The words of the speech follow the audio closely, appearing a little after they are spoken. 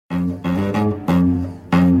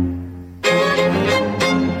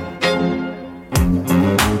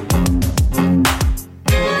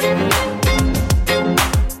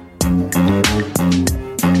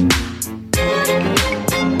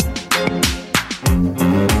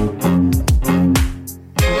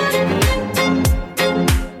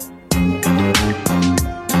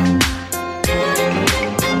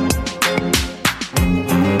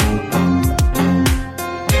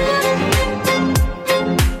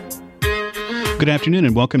Good afternoon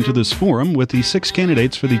and welcome to this forum with the 6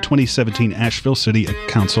 candidates for the 2017 Asheville City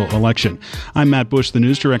Council election. I'm Matt Bush, the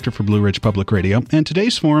news director for Blue Ridge Public Radio, and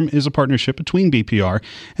today's forum is a partnership between BPR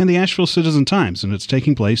and the Asheville Citizen-Times, and it's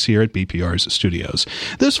taking place here at BPR's studios.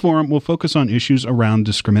 This forum will focus on issues around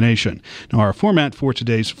discrimination. Now, our format for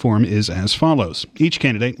today's forum is as follows. Each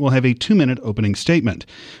candidate will have a 2-minute opening statement.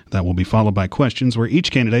 That will be followed by questions where each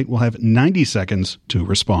candidate will have 90 seconds to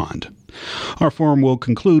respond. Our forum will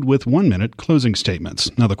conclude with 1-minute closing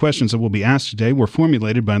statements. Now, the questions that will be asked today were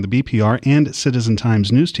formulated by the BPR and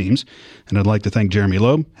Citizen-Times news teams, and I'd like to thank Jeremy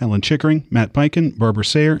Loeb, Helen Chickering, Matt Piken, Barbara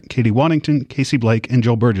Sayer, Katie Waddington, Casey Blake, and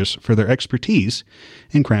Joel Burgess for their expertise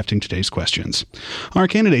in crafting today's questions. Our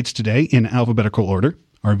candidates today, in alphabetical order,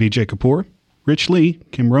 are Vijay Kapoor, Rich Lee,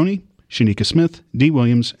 Kim Roney, Shanika Smith, Dee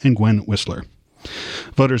Williams, and Gwen Whistler.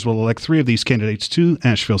 Voters will elect 3 of these candidates to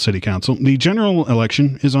Asheville City Council. The general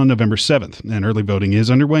election is on November 7th, and early voting is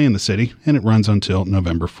underway in the city, and it runs until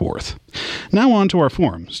November 4th. Now on to our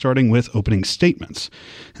forum, starting with opening statements.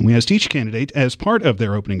 And we asked each candidate, as part of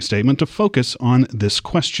their opening statement, to focus on this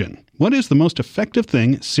question. What is the most effective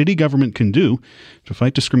thing city government can do to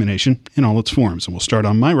fight discrimination in all its forms? And we'll start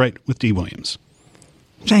on my right with Dee Williams.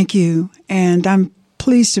 Thank you, and I'm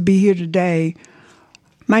pleased to be here today.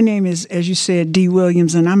 My name is, as you said, Dee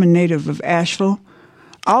Williams, and I'm a native of Asheville.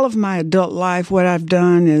 All of my adult life, what I've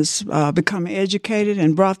done is become educated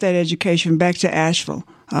and brought that education back to Asheville.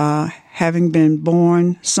 Having been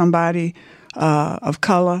born somebody of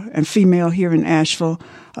color and female here in Asheville,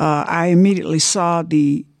 I immediately saw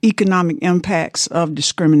the economic impacts of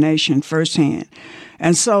discrimination firsthand.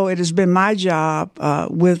 And so it has been my job,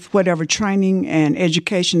 with whatever training and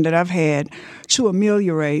education that I've had, to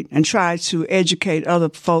ameliorate and try to educate other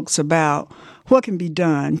folks about what can be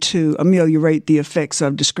done to ameliorate the effects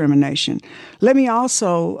of discrimination. Let me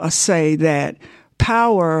also say that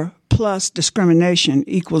power plus discrimination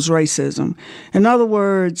equals racism. In other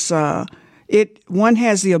words, one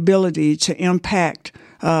has the ability to impact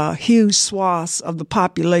huge swaths of the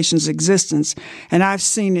population's existence, and I've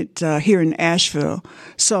seen it here in Asheville.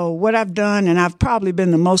 So what I've done, and I've probably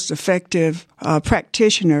been the most effective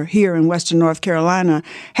practitioner here in Western North Carolina,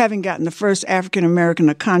 having gotten the first African-American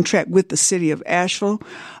a contract with the city of Asheville,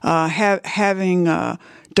 having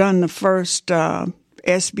done the first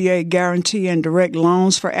SBA guarantee and direct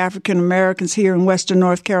loans for African Americans here in Western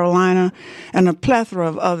North Carolina, and a plethora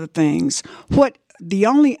of other things. The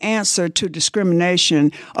only answer to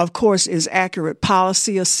discrimination, of course, is accurate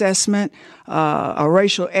policy assessment, a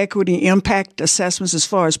racial equity impact assessments as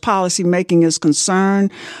far as policy making is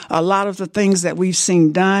concerned. A lot of the things that we've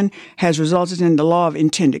seen done has resulted in the law of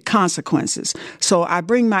intended consequences. So I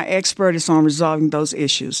bring my expertise on resolving those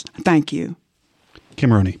issues. Thank you.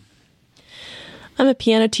 Kim Roney. I'm a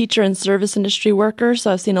piano teacher and service industry worker,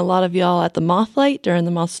 so I've seen a lot of y'all at the Mothlight during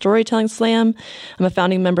the Moth Storytelling Slam. I'm a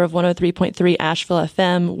founding member of 103.3 Asheville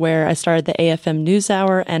FM, where I started the AFM News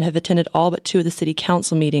Hour and have attended all but 2 of the city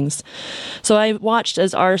council meetings. So I watched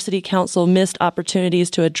as our city council missed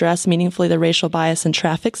opportunities to address meaningfully the racial bias in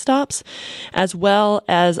traffic stops, as well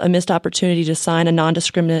as a missed opportunity to sign a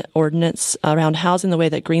non-discriminate ordinance around housing the way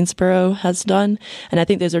that Greensboro has done. And I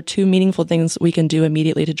think those are 2 meaningful things we can do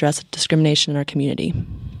immediately to address discrimination in our community.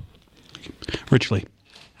 Rich Lee.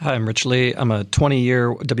 Hi, I'm Rich Lee. I'm a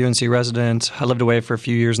 20-year WNC resident. I lived away for a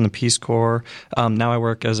few years in the Peace Corps. Now I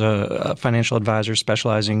work as a financial advisor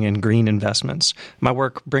specializing in green investments. My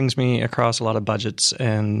work brings me across a lot of budgets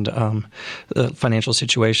and the financial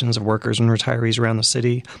situations of workers and retirees around the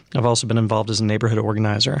city. I've also been involved as a neighborhood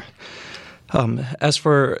organizer. As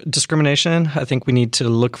for discrimination, I think we need to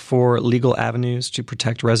look for legal avenues to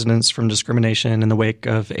protect residents from discrimination in the wake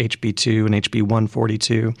of HB 2 and HB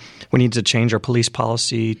 142. We need to change our police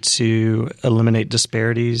policy to eliminate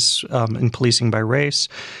disparities in policing by race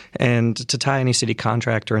and to tie any city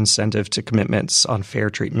contract or incentive to commitments on fair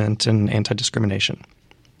treatment and anti-discrimination.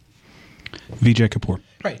 Vijay Kapoor.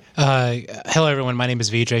 Right. Hello, everyone. My name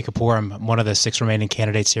is Vijay Kapoor. I'm one of the 6 remaining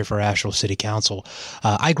candidates here for Asheville City Council.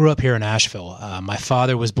 I grew up here in Asheville. My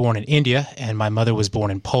father was born in India, and my mother was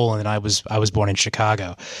born in Poland, and I was born in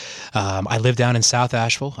Chicago. I live down in South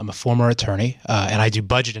Asheville. I'm a former attorney, and I do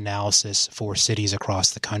budget analysis for cities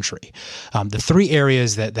across the country. The 3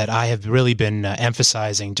 areas that I have really been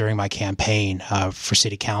emphasizing during my campaign for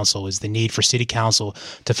City Council is the need for City Council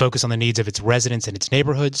to focus on the needs of its residents and its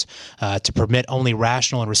neighborhoods, to permit only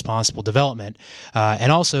rational and responsible development,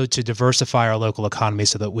 and also to diversify our local economy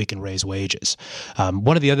so that we can raise wages.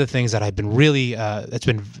 One of the other things that I've been really, that's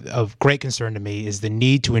been of great concern to me is the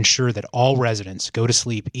need to ensure that all residents go to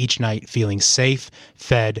sleep each night feeling safe,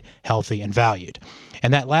 fed, healthy, and valued.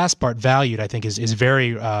 And that last part, valued, I think is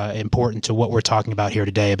very important to what we're talking about here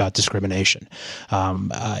today about discrimination.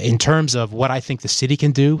 In terms of what I think the city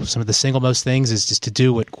can do, some of the single most things is just to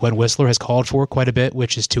do what Gwen Whistler has called for quite a bit,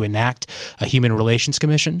 which is to enact a Human Relations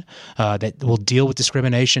Commission that will deal with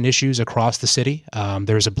discrimination issues across the city.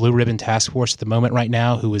 There's a Blue Ribbon Task Force at the moment right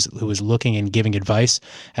now who is looking and giving advice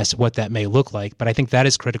as to what that may look like, but I think that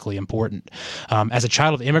is critically important. As a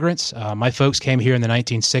child of immigrants, my folks came here in the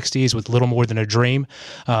 1960s with little more than a dream.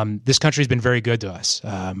 This country has been very good to us.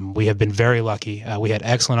 We have been very lucky. We had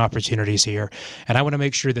excellent opportunities here, and I want to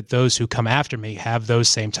make sure that those who come after me have those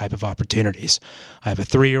same type of opportunities. I have a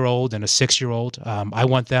 3-year-old and a 6-year-old. I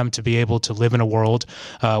want them to be able to live in a world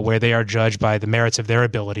where they are judged by the merits of their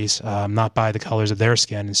abilities, not by the colors of their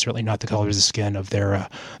skin, and certainly not the colors of the skin of their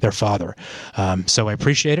father. So I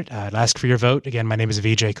appreciate it. I'd ask for your vote. Again, my name is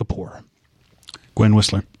Vijay Kapoor. Gwen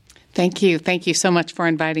Whistler. Thank you. Thank you so much for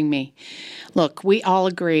inviting me. Look, we all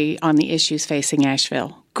agree on the issues facing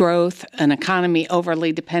Asheville. Growth, an economy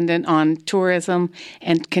overly dependent on tourism,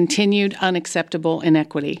 and continued unacceptable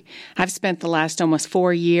inequity. I've spent the last almost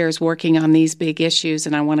 4 years working on these big issues,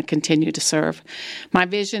 and I want to continue to serve. My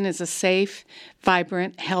vision is a safe,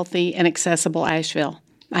 vibrant, healthy, and accessible Asheville.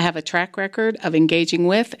 I have a track record of engaging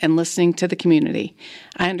with and listening to the community.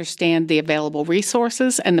 I understand the available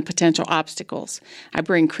resources and the potential obstacles. I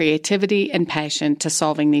bring creativity and passion to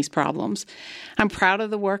solving these problems. I'm proud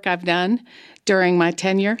of the work I've done during my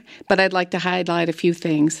tenure, but I'd like to highlight a few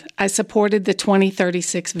things. I supported the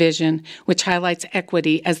 2036 vision, which highlights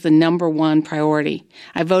equity as the #1 priority.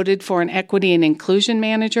 I voted for an equity and inclusion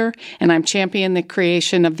manager, and I'm championing the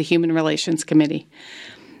creation of the Human Relations Committee.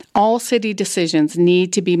 All city decisions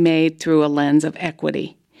need to be made through a lens of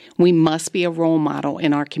equity. We must be a role model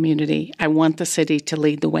in our community. I want the city to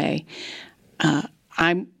lead the way.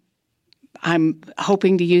 I'm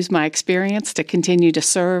hoping to use my experience to continue to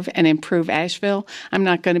serve and improve Asheville. I'm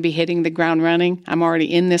not going to be hitting the ground running. I'm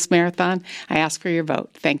already in this marathon. I ask for your vote.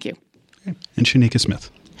 Thank you. And Shanika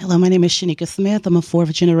Smith. Hello, my name is Shanika Smith. I'm a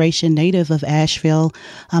 4th-generation native of Asheville.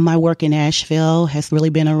 My work in Asheville has really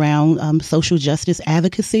been around social justice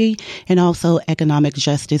advocacy and also economic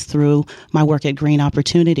justice through my work at Green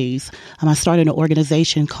Opportunities. I started an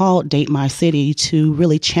organization called Date My City to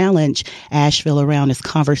really challenge Asheville around this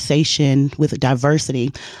conversation with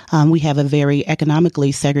diversity. We have a very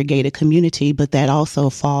economically segregated community, but that also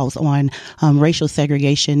falls on racial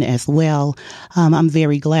segregation as well. I'm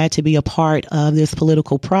very glad to be a part of this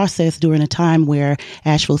political process during a time where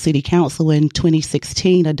Asheville City Council in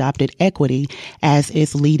 2016 adopted equity as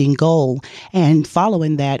its leading goal. And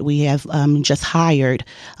following that, we have just hired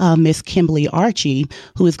Ms. Kimberly Archie,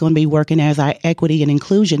 who is going to be working as our equity and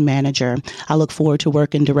inclusion manager. I look forward to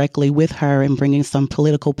working directly with her and bringing some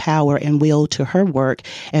political power and will to her work,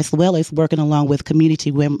 as well as working along with community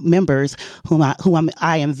members whom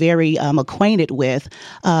I am very acquainted with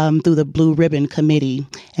through the Blue Ribbon Committee,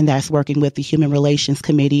 and that's working with the Human Relations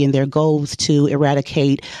Committee and their goals to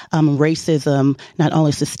eradicate racism, not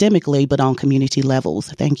only systemically, but on community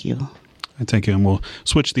levels. Thank you. Thank you. And we'll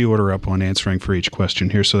switch the order up on answering for each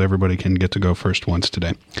question here so everybody can get to go first once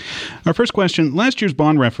today. Our first question, last year's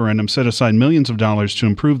bond referendum set aside millions of dollars to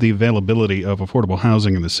improve the availability of affordable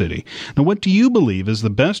housing in the city. Now, what do you believe is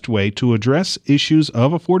the best way to address issues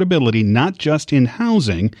of affordability, not just in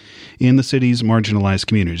housing, in the city's marginalized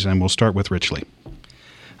communities? And we'll start with Rich Lee.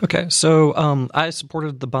 Okay, so I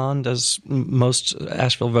supported the bond as most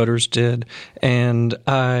Asheville voters did, and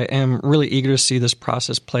I am really eager to see this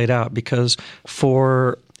process played out because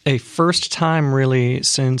for a first time really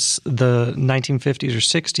since the 1950s or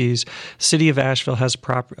 60s, the city of Asheville has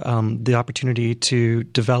the opportunity to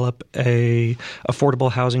develop a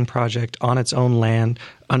affordable housing project on its own land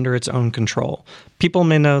under its own control. People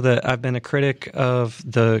may know that I've been a critic of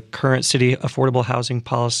the current city affordable housing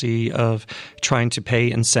policy of trying to pay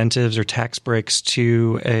incentives or tax breaks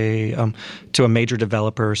to a major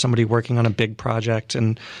developer or somebody working on a big project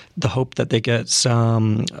and the hope that they get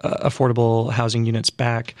some affordable housing units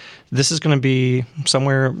back. This is going to be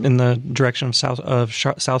somewhere in the direction of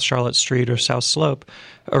South Charlotte Street or South Slope.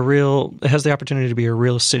 It has the opportunity to be a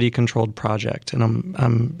real city-controlled project, and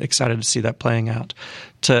I'm excited to see that playing out.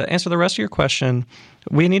 To answer the rest of your question,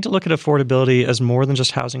 we need to look at affordability as more than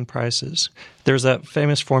just housing prices. There's that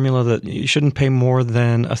famous formula that you shouldn't pay more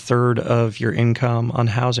than a third of your income on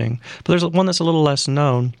housing, but there's one that's a little less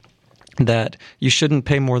known. that you shouldn't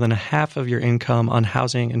pay more than a half of your income on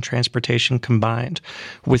housing and transportation combined.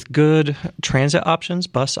 With good transit options,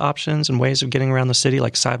 bus options, and ways of getting around the city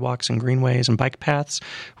like sidewalks and greenways and bike paths,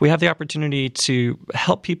 we have the opportunity to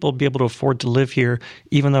help people be able to afford to live here,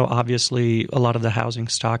 even though obviously a lot of the housing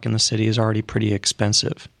stock in the city is already pretty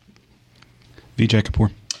expensive. Vijay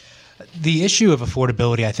Kapoor. The issue of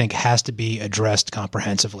affordability, I think, has to be addressed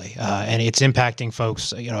comprehensively, and it's impacting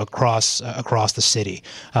folks, across the city.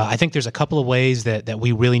 I think there's a couple of ways that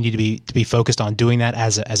we really need to be focused on doing that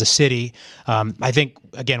as a city. I think,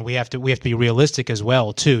 again, we have to be realistic as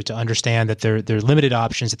well too, to understand that there are limited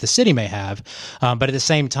options that the city may have, but at the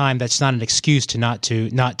same time, that's not an excuse to not to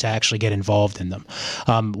actually get involved in them.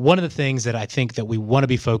 One of the things that I think that we want to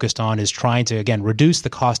be focused on is trying to, again, reduce the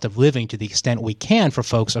cost of living to the extent we can for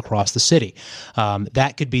folks across the city.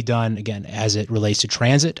 That could be done, again, as it relates to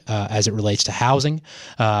transit, as it relates to housing.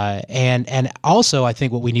 And also, I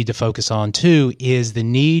think what we need to focus on, too, is the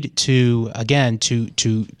need to, again,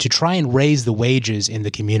 to try and raise the wages in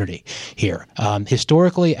the community here.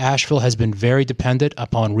 Historically, Asheville has been very dependent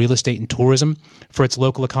upon real estate and tourism for its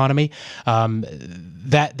local economy.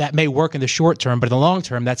 That may work in the short term, but in the long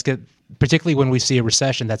term, that's good. Particularly when we see a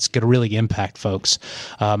recession, that's going to really impact folks.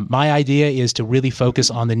 My idea is to really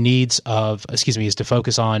focus on the needs of, is to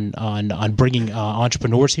focus on bringing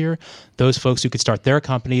entrepreneurs here, those folks who could start their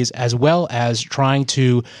companies, as well as trying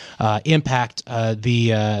to impact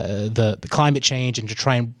the climate change and to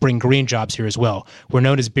try and bring green jobs here as well. We're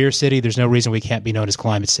known as Beer City. There's no reason we can't be known as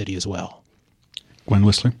Climate City as well. Gwen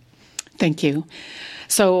Whistler. Thank you.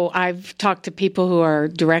 So I've talked to people who are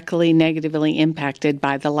directly negatively impacted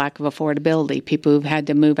by the lack of affordability, people who've had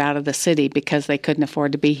to move out of the city because they couldn't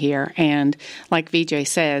afford to be here. And like Vijay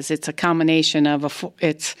says, it's a combination of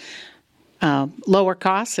lower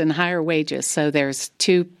costs and higher wages. So there's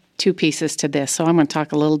two pieces to this. So I'm going to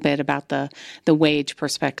talk a little bit about the wage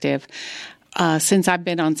perspective. Since I've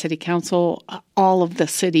been on city council, all of the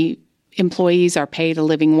city employees are paid a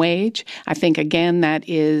living wage. I think, again, that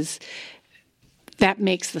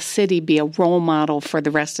makes the city be a role model for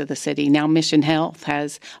the rest of the city. Now, Mission Health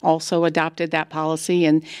has also adopted that policy,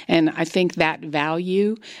 and I think that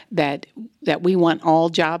value that we want all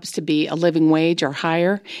jobs to be a living wage or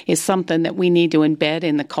higher is something that we need to embed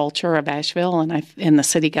in the culture of Asheville, and the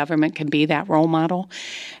city government can be that role model.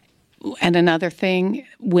 And another thing,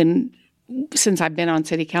 since I've been on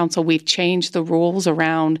city council, we've changed the rules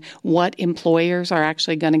around what employers are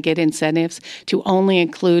actually going to get incentives to only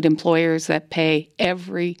include employers that pay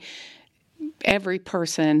every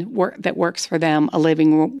person that works for them a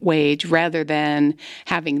living wage, rather than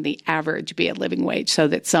having the average be a living wage, so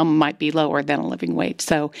that some might be lower than a living wage.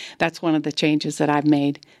 So that's one of the changes that I've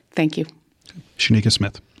made. Thank you. Shanika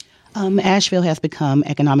Smith. Asheville has become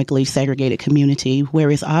economically segregated community where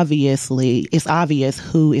it's obvious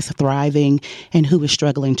who is thriving and who is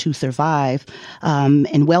struggling to survive.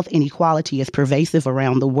 And wealth inequality is pervasive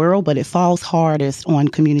around the world, but it falls hardest on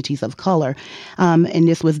communities of color. And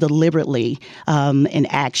this was deliberately an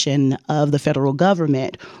action of the federal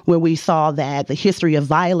government, where we saw that the history of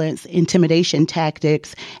violence, intimidation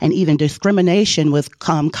tactics, and even discrimination was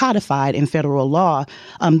codified in federal law.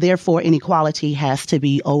 Therefore, inequality has to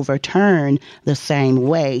be overturned the same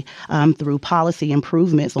way through policy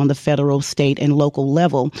improvements on the federal, state, and local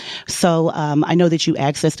level. So I know that you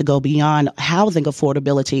asked us to go beyond housing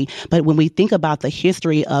affordability, but when we think about the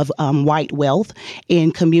history of white wealth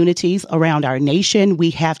in communities around our nation,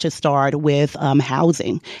 we have to start with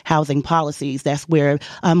housing policies. That's where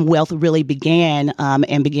wealth really began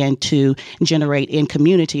and began to generate in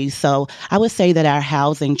communities. So I would say that our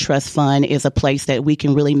housing trust fund is a place that we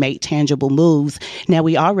can really make tangible moves. Now,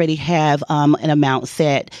 we already have an amount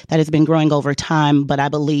set that has been growing over time, but I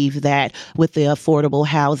believe that with the affordable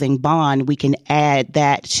housing bond, we can add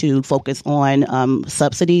that to focus on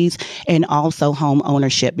subsidies and also home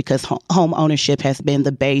ownership, because home ownership has been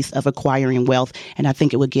the base of acquiring wealth. And I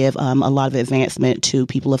think it would give a lot of advancement to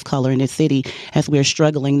people of color in this city, as we're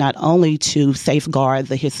struggling not only to safeguard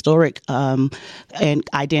the historic and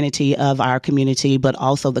identity of our community, but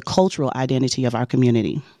also the cultural identity of our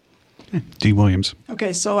community. Dee Williams.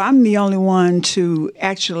 Okay, so I'm the only one to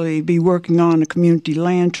actually be working on a community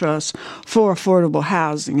land trust for affordable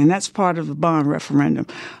housing, and that's part of the bond referendum.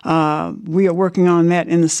 We are working on that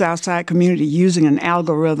in the Southside community using an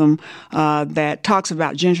algorithm that talks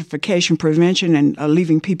about gentrification prevention and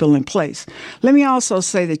leaving people in place. Let me also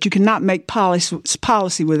say that you cannot make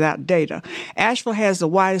policy without data. Asheville has the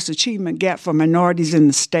widest achievement gap for minorities in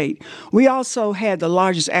the state. We also had the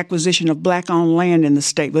largest acquisition of black-owned land in the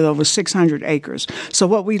state, with over 600 acres. So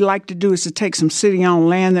what we'd like to do is to take some city-owned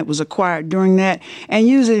land that was acquired during that and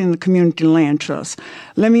use it in the community land trust.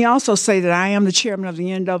 Let me also say that I am the chairman of the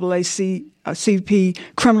NAACP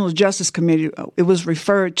Criminal Justice Committee. It was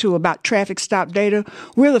referred to about traffic stop data.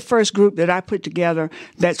 We're the first group that I put together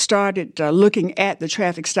that started looking at the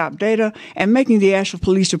traffic stop data and making the Asheville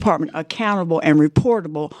Police Department accountable and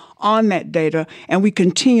reportable on that data. And we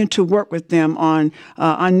continue to work with them on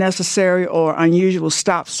unnecessary or unusual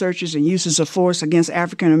stop searches and uses of force against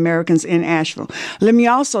African Americans in Asheville. Let me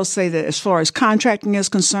also say that as far as contracting is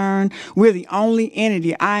concerned, we're the only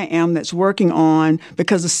entity I am that's working on,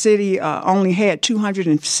 because the city only had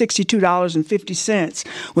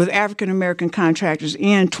 $262.50 with African American contractors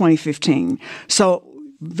in 2015. So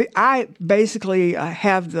I basically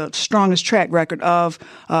have the strongest track record of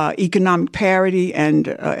economic parity and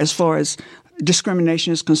as far as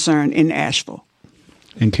discrimination is concerned in Asheville.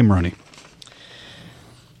 And Kim Roney.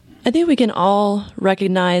 I think we can all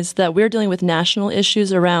recognize that we're dealing with national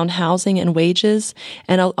issues around housing and wages,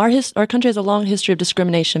 and our country has a long history of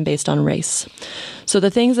discrimination based on race. So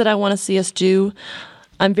the things that I want to see us do,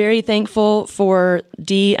 I'm very thankful for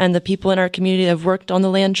Dee and the people in our community that have worked on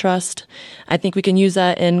the land trust. I think we can use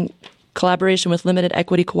that in collaboration with limited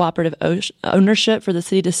equity cooperative ownership for the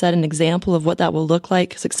city to set an example of what that will look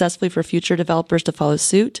like successfully for future developers to follow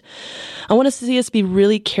suit. I want to see us be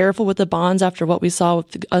really careful with the bonds after what we saw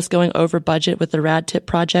with us going over budget with the RAD TIP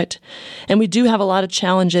project. And we do have a lot of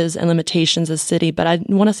challenges and limitations as a city, but I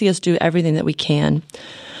want to see us do everything that we can.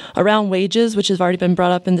 Around wages, which has already been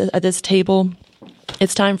brought up at this table,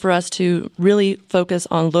 it's time for us to really focus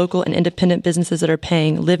on local and independent businesses that are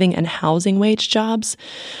paying living and housing wage jobs.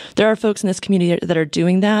 There are folks in this community that are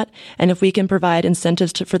doing that, and if we can provide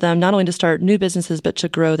incentives for them not only to start new businesses but to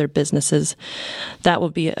grow their businesses, that will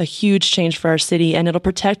be a huge change for our city, and it'll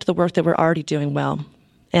protect the work that we're already doing well.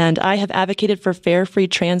 And I have advocated for fare, free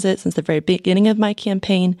transit since the very beginning of my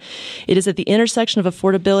campaign. It is at the intersection of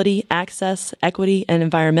affordability, access, equity, and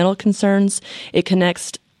environmental concerns. It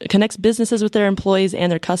connects businesses with their employees and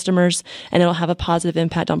their customers, and it'll have a positive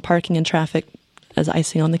impact on parking and traffic as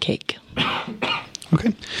icing on the cake.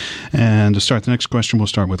 Okay. And to start the next question, we'll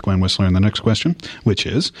start with Gwen Whistler in the next question, which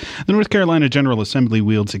is, the North Carolina General Assembly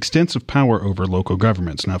wields extensive power over local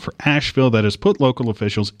governments. Now, for Asheville, that has put local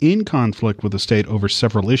officials in conflict with the state over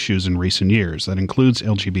several issues in recent years. That includes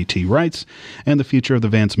LGBT rights and the future of the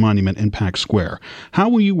Vance Monument in Pack Square. How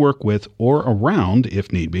will you work with, or around,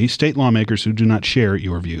 if need be, state lawmakers who do not share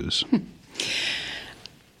your views?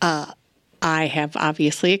 I have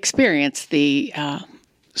obviously experienced the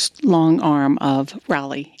long arm of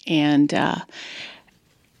Raleigh. And at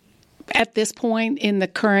this point in the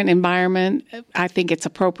current environment, I think it's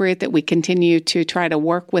appropriate that we continue to try to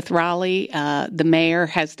work with Raleigh. The mayor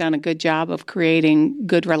has done a good job of creating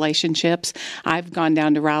good relationships. I've gone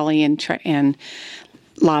down to Raleigh and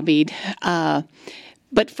lobbied.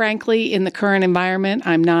 But frankly, in the current environment,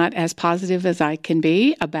 I'm not as positive as I can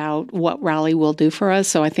be about what Raleigh will do for us.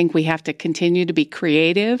 So I think we have to continue to be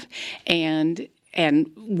creative and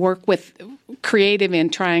work with creative in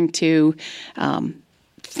trying to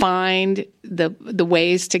find the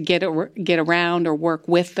ways to get around or work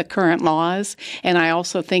with the current laws. And I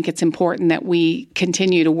also think it's important that we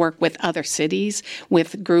continue to work with other cities,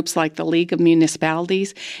 with groups like the League of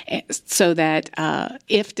Municipalities, so that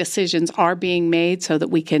if decisions are being made so that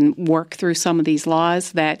we can work through some of these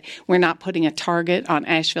laws, that we're not putting a target on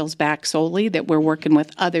Asheville's back solely, that we're working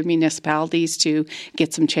with other municipalities to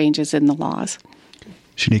get some changes in the laws.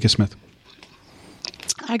 Shanika Smith.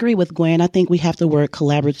 I agree with Gwen. I think we have to work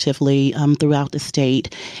collaboratively throughout the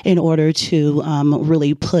state in order to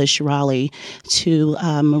really push Raleigh to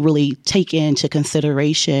really take into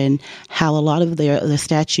consideration how a lot of the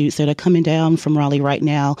statutes that are coming down from Raleigh right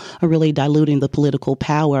now are really diluting the political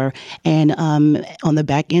power. And on the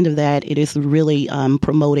back end of that, it is really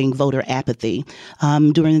promoting voter apathy.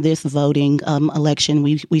 During this voting election,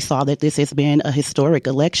 we saw that this has been a historic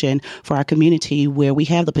election for our community, where we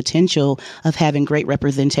have the potential of having great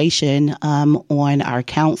representation on our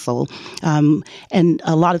council. And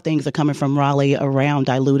a lot of things are coming from Raleigh around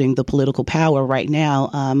diluting the political power right now.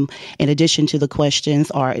 In addition to the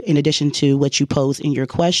questions, or in addition to what you pose in your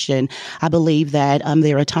question, I believe that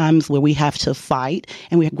there are times where we have to fight,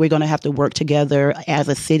 and we're going to have to work together as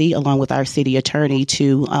a city, along with our city attorney,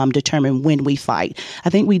 to determine when we fight. I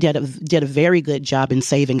think we did a very good job in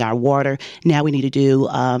saving our water. Now we need to do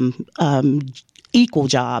equal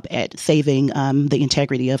job at saving the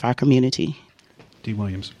integrity of our community. Dee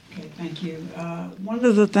Williams. Okay, thank you. One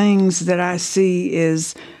of the things that I see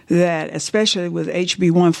is that, especially with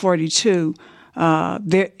HB 142,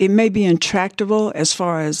 It may be intractable as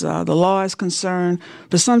far as the law is concerned,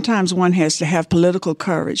 but sometimes one has to have political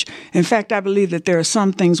courage. In fact, I believe that there are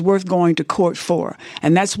some things worth going to court for,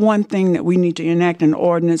 and that's one thing that we need to enact an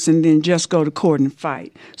ordinance and then just go to court and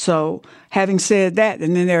fight. So having said that,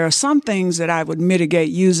 and then there are some things that I would mitigate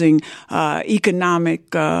using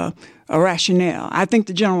economic rationale. I think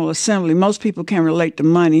the General Assembly, most people can relate to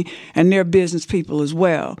money, and they're business people as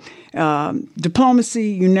well. Diplomacy,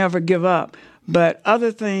 you never give up. But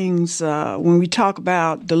other things, when we talk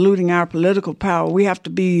about diluting our political power, we have to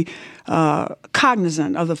be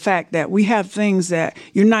cognizant of the fact that we have things that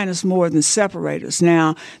unite us more than separate us.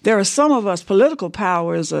 Now, there are some of us, political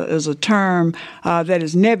power is a term that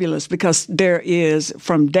is nebulous because there is,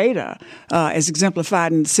 from data, as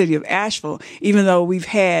exemplified in the city of Asheville, even though we've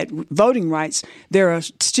had voting rights, there are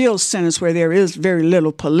still centers where there is very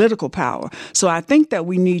little political power. So I think that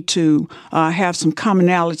we need to have some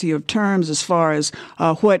commonality of terms as far as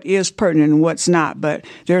what is pertinent and what's not. But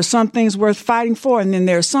there are some things worth fighting for, and then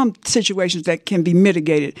there are some situations that can be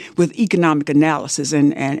mitigated with economic analysis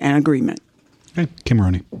and agreement. Okay. Kim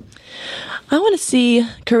Roney. I want to see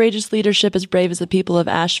courageous leadership as brave as the people of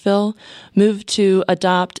Asheville move to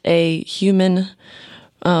adopt a human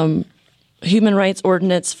rights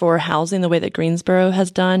ordinance for housing the way that Greensboro has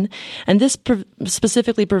done. And this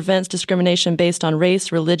specifically prevents discrimination based on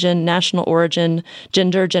race, religion, national origin,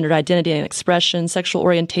 gender identity and expression, sexual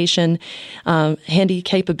orientation,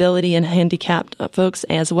 handicapability and handicapped folks,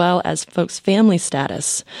 as well as folks' family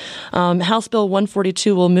status. House Bill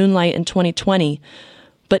 142 will moonlight in 2020.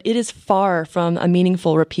 But it is far from a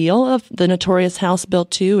meaningful repeal of the notorious House Bill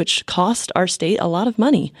 2, which cost our state a lot of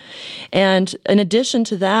money. And in addition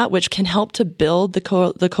to that, which can help to build the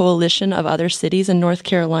coalition of other cities in North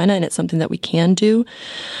Carolina, and it's something that we can do,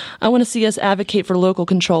 I want to see us advocate for local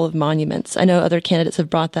control of monuments. I know other candidates have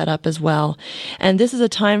brought that up as well. And this is a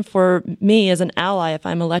time for me as an ally, if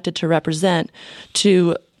I'm elected to represent,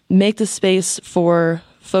 to make the space for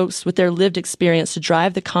folks with their lived experience to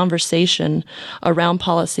drive the conversation around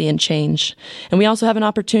policy and change. And we also have an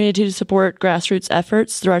opportunity to support grassroots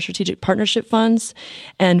efforts through our strategic partnership funds.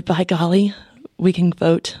 And by golly, we can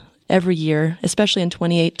vote every year, especially in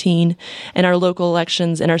 2018, and our local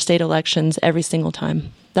elections and our state elections every single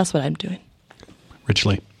time. That's what I'm doing. Rich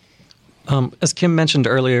Lee. As Kim mentioned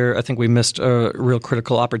earlier, I think we missed a real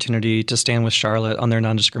critical opportunity to stand with Charlotte on their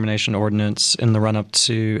non-discrimination ordinance in the run-up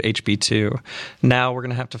to HB2. Now we're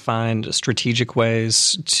going to have to find strategic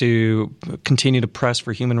ways to continue to press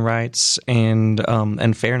for human rights and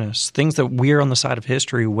fairness, things that we're on the side of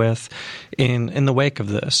history with in the wake of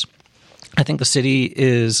this. I think the city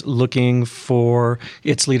is looking for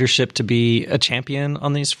its leadership to be a champion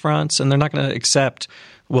on these fronts, and they're not going to accept,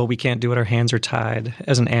 well, we can't do it, our hands are tied,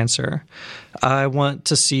 as an answer. I want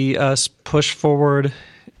to see us push forward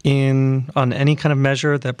on any kind of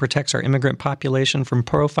measure that protects our immigrant population from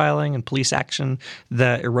profiling and police action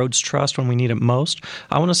that erodes trust when we need it most.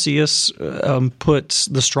 I want to see us put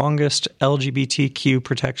the strongest LGBTQ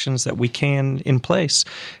protections that we can in place.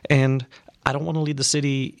 And I don't want to lead the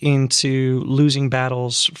city into losing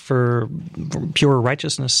battles for pure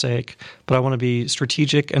righteousness' sake, but I want to be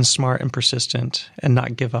strategic and smart and persistent and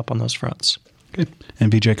not give up on those fronts. Okay. And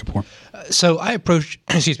Vijay Kapoor. So I approach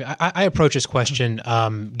this question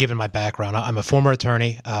given my background. I'm a former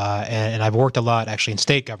attorney, and I've worked a lot actually in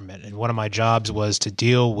state government. And one of my jobs was to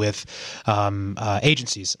deal with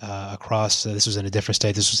agencies across. This was in a different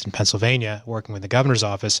state. This was in Pennsylvania, working with the governor's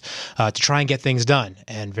office to try and get things done.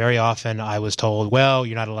 And very often I was told, "Well,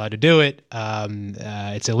 you're not allowed to do it.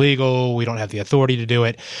 It's illegal. We don't have the authority to do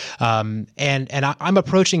it." And I'm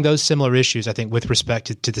approaching those similar issues, I think, with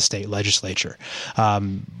respect to the state legislature.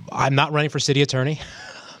 I'm not running for city attorney.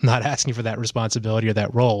 I'm not asking for that responsibility or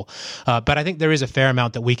that role. But I think there is a fair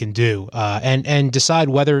amount that we can do and decide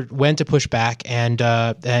when to push back and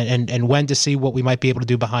when to see what we might be able to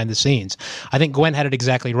do behind the scenes. I think Gwen had it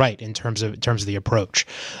exactly right in terms of the approach.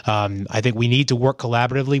 I think we need to work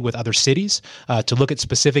collaboratively with other cities to look at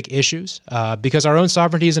specific issues because our own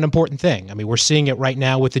sovereignty is an important thing. I mean, we're seeing it right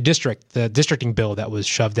now with the districting bill that was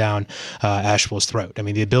shoved down Asheville's throat. I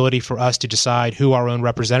mean, the ability for us to decide who our own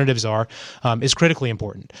representatives are is critically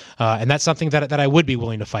important. And that's something that I would be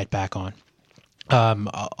willing to fight back on.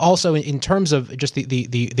 Also, in terms of just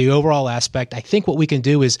the overall aspect, I think what we can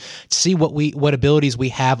do is see what abilities we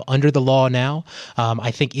have under the law now.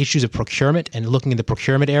 I think issues of procurement and looking in the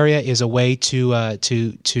procurement area is a way to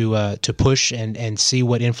push and see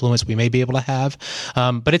what influence we may be able to have.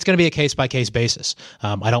 But it's going to be a case by case basis.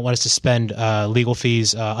 I don't want us to spend legal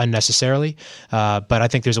fees unnecessarily, but I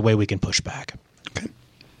think there's a way we can push back. Okay.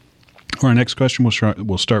 For our next question,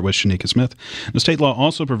 we'll start with Shanika Smith. The state law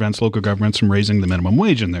also prevents local governments from raising the minimum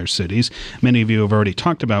wage in their cities. Many of you have already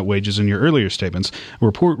talked about wages in your earlier statements. A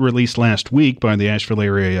report released last week by the Asheville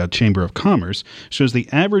Area Chamber of Commerce shows the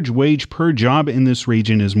average wage per job in this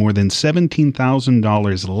region is more than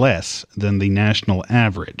 $17,000 less than the national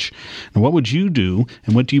average. Now, what would you do,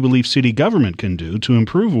 and what do you believe city government can do to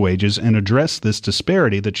improve wages and address this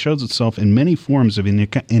disparity that shows itself in many forms of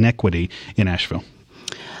inequity in Asheville?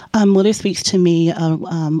 Well, this speaks to me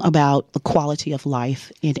about the quality of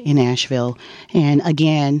life in Asheville. And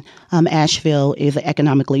again, Asheville is an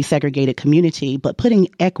economically segregated community, but putting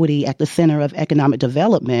equity at the center of economic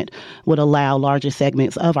development would allow larger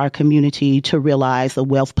segments of our community to realize the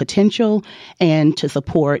wealth potential and to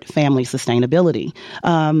support family sustainability.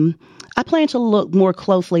 I plan to look more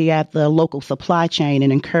closely at the local supply chain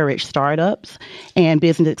and encourage startups and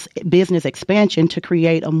business expansion to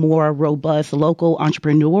create a more robust local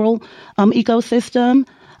entrepreneurial ecosystem.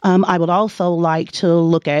 I would also like to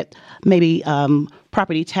look at maybe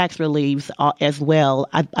property tax reliefs as well.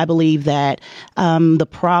 I believe that the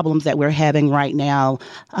problems that we're having right now,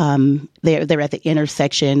 they're at the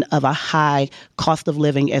intersection of a high cost of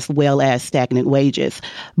living as well as stagnant wages.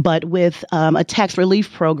 But with a tax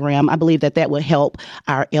relief program, I believe that would help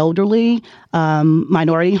our elderly,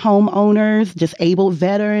 minority homeowners, disabled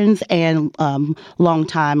veterans, and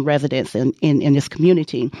longtime residents in this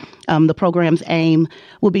community. The program's aim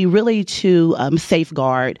will be really to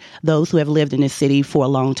safeguard those who have lived in this city for a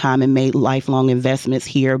long time and made lifelong investments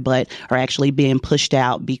here, but are actually being pushed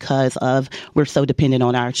out because of we're so dependent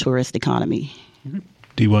on our tourist economy. Mm-hmm.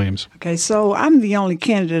 D. Williams. Okay, so I'm the only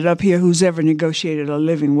candidate up here who's ever negotiated a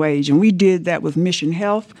living wage, and we did that with Mission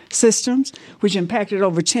Health Systems, which impacted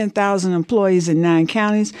over 10,000 employees in 9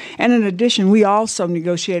 counties. And in addition, we also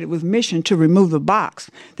negotiated with Mission to remove the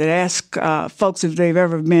box that asks folks if they've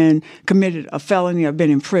ever been committed a felony or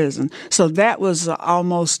been in prison. So that was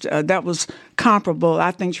that was comparable,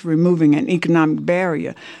 I think, to removing an economic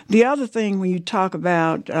barrier. The other thing when you talk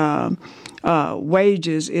about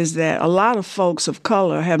wages is that a lot of folks of color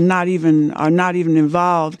are not even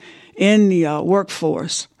involved in the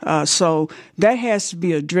workforce. So that has to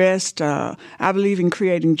be addressed. I believe in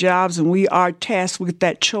creating jobs, and we are tasked with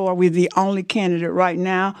that chore. We're the only candidate right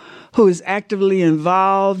now who is actively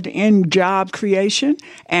involved in job creation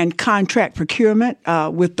and contract procurement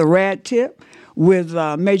with the RAD tip, with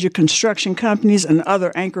major construction companies and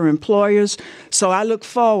other anchor employers. So I look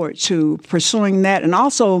forward to pursuing that, and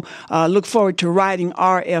also look forward to writing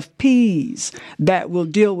RFPs that will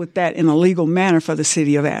deal with that in a legal manner for the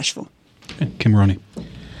city of Asheville. Kim Roney.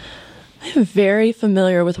 I'm very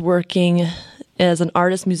familiar with working as an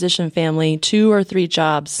artist-musician family 2 or 3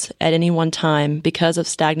 jobs at any one time because of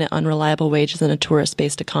stagnant, unreliable wages in a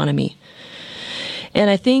tourist-based economy. And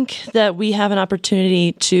I think that we have an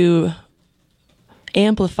opportunity to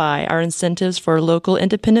amplify our incentives for local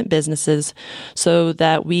independent businesses so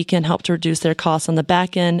that we can help to reduce their costs on the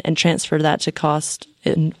back end and transfer that to cost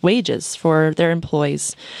in wages for their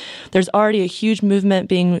employees. There's already a huge movement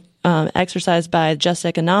being exercised by Just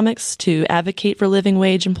Economics to advocate for living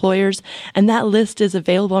wage employers, and that list is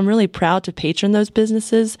available. I'm really proud to patron those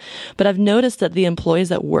businesses, but I've noticed that the employees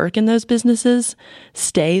that work in those businesses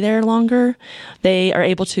stay there longer. They are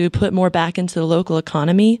able to put more back into the local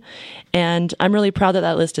economy, and I'm really proud that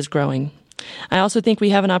that list is growing. I also think we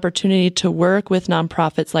have an opportunity to work with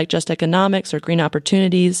nonprofits like Just Economics or Green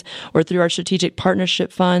Opportunities or through our strategic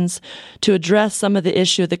partnership funds to address some of the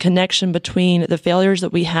issue of the connection between the failures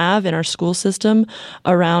that we have in our school system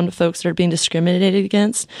around folks that are being discriminated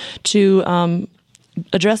against, to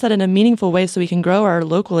address that in a meaningful way so we can grow our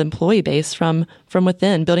local employee base from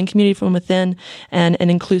within. Building community from within, and an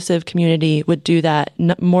inclusive community would do that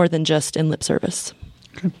more than just in lip service.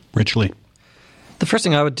 Okay. Rich Lee. The first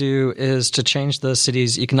thing I would do is to change the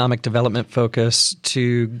city's economic development focus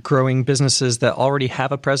to growing businesses that already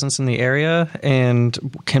have a presence in the area and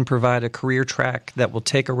can provide a career track that will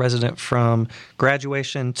take a resident from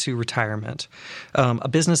graduation to retirement. A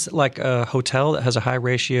business like a hotel that has a high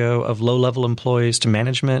ratio of low-level employees to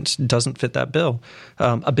management doesn't fit that bill.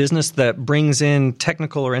 A business that brings in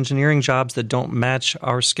technical or engineering jobs that don't match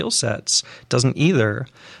our skill sets doesn't either.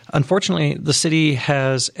 Unfortunately, the city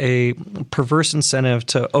has a perverse incentive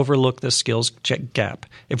to overlook the skills gap.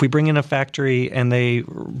 If we bring in a factory and they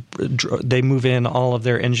move in all of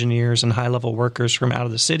their engineers and high-level workers from out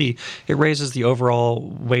of the city, it raises the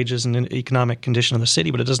overall wages and economic condition of the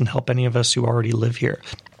city, but it doesn't help any of us who already live here.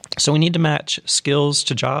 So we need to match skills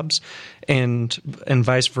to jobs and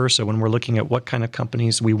vice versa when we're looking at what kind of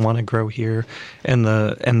companies we want to grow here and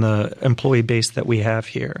the employee base that we have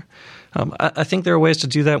here. I think there are ways to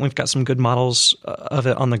do that. We've got some good models of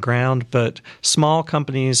it on the ground, but small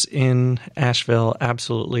companies in Asheville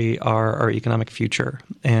absolutely are our economic future.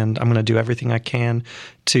 And I'm going to do everything I can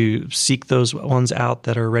to seek those ones out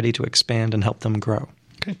that are ready to expand and help them grow.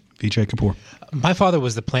 Okay. Vijay Kapoor. My father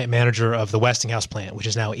was the plant manager of the Westinghouse plant, which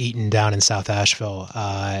is now Eaton down in South Asheville.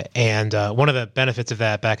 And one of the benefits of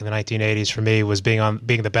that back in the 1980s for me was being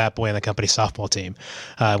the bat boy on the company softball team.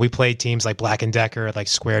 We played teams like Black & Decker, like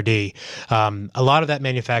Square D. A lot of that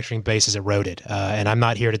manufacturing base is eroded, and I'm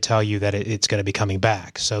not here to tell you that it's going to be coming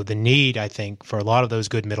back. So the need, I think, for a lot of those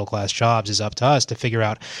good middle-class jobs is up to us to figure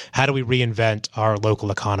out how do we reinvent our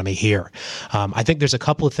local economy here. I think there's a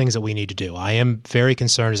couple of things that we need to do. I am very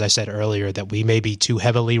concerned, as I said earlier, that we may be too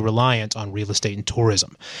heavily reliant on real estate and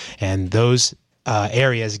tourism. And those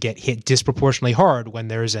areas get hit disproportionately hard when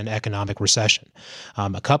there's an economic recession.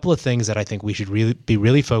 A couple of things that I think we should be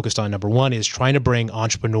really focused on. Number one is trying to bring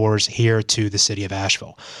entrepreneurs here to the city of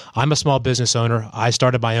Asheville. I'm a small business owner. I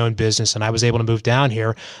started my own business, and I was able to move down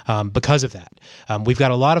here because of that. We've got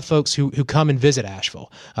a lot of folks who come and visit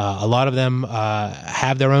Asheville. A lot of them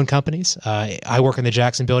have their own companies. I work in the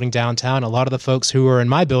Jackson building downtown. A lot of the folks who are in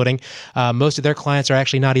my building, most of their clients are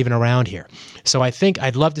actually not even around here. So I think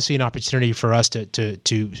I'd love to see an opportunity for us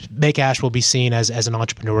to make Asheville be seen as an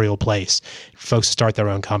entrepreneurial place, folks to start their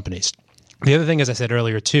own companies. The other thing, as I said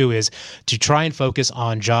earlier, too, is to try and focus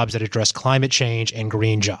on jobs that address climate change and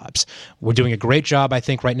green jobs. We're doing a great job, I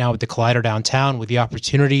think, right now with the Collider downtown, with the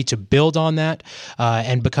opportunity to build on that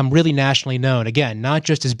and become really nationally known. Again, not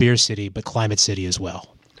just as Beer City, but Climate City as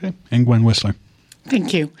well. Okay. And Gwen Whistler.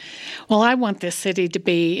 Thank you. Well, I want this city to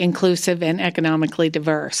be inclusive and economically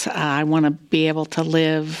diverse. I want to be able to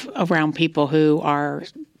live around people who are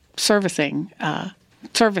servicing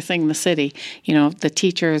the city, the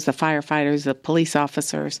teachers, the firefighters, the police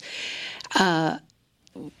officers.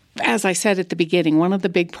 As I said at the beginning, one of the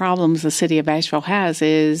big problems the city of Asheville has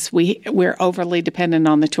is we're overly dependent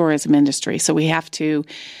on the tourism industry. So we have to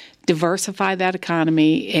diversify that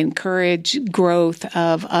economy, encourage growth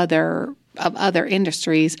of other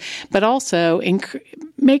industries, but also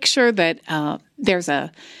make sure that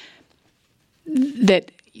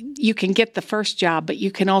that you can get the first job, but you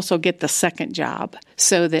can also get the second job.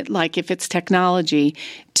 So that, like, if it's technology,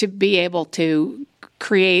 to be able to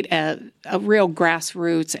create a real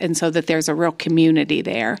grassroots, and so that there's a real community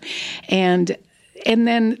there, and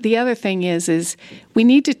then the other thing is we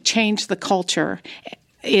need to change the culture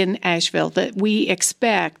in Asheville, that we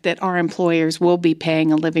expect that our employers will be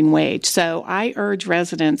paying a living wage. So I urge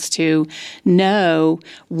residents to know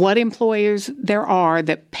what employers there are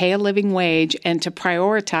that pay a living wage and to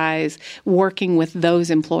prioritize working with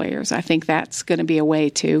those employers. I think that's going to be a way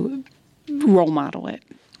to role model it.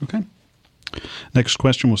 Okay. Next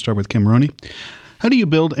question, we'll start with Kim Roney. How do you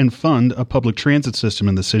build and fund a public transit system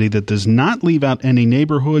in the city that does not leave out any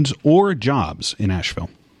neighborhoods or jobs in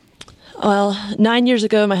Asheville? Well, 9 years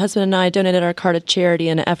ago, my husband and I donated our car to charity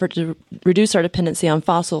in an effort to reduce our dependency on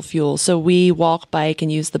fossil fuels. So we walk, bike,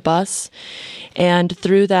 and use the bus. And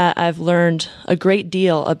through that, I've learned a great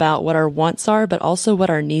deal about what our wants are, but also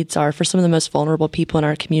what our needs are for some of the most vulnerable people in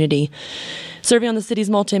our community. Serving on the city's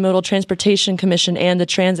Multimodal Transportation Commission and the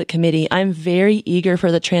Transit Committee, I'm very eager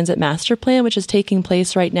for the Transit Master Plan, which is taking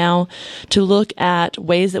place right now, to look at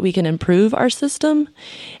ways that we can improve our system.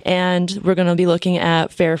 And we're going to be looking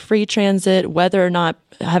at fare-free transit, whether or not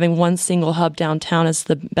having one single hub downtown is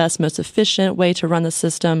the best, most efficient way to run the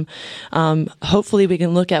system. Hopefully we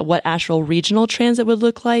can look at what Asheville Regional Transit would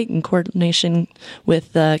look like in coordination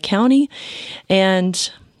with the county.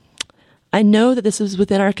 And I know that this is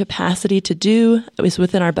within our capacity to do, it's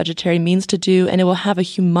within our budgetary means to do, and it will have a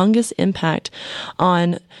humongous impact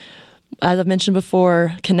on, as I've mentioned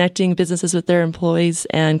before, connecting businesses with their employees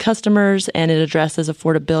and customers, and it addresses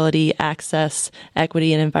affordability, access,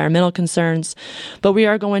 equity, and environmental concerns. But we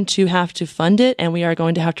are going to have to fund it, and we are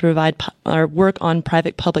going to have to provide our work on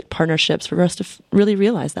private-public partnerships for us to really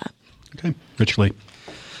realize that. Okay. Rich Lee.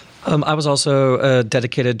 I was also a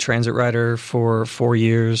dedicated transit rider for 4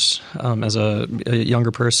 years as a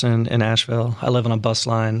younger person in Asheville. I live on a bus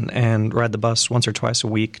line and ride the bus once or twice a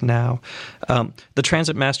week now. The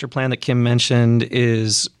Transit Master Plan that Kim mentioned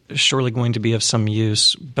is surely going to be of some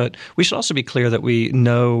use. But we should also be clear that we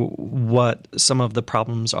know what some of the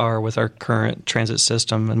problems are with our current transit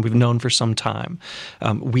system, and we've known for some time.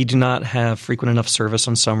 We do not have frequent enough service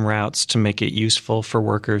on some routes to make it useful for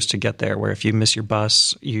workers to get there, where if you miss your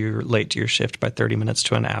bus, you're late to your shift by 30 minutes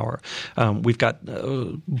to an hour. We've got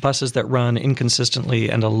buses that run inconsistently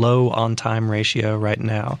and a low on-time ratio right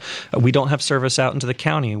now. We don't have service out into the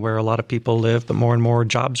county where a lot of people live, but more and more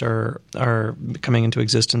jobs are coming into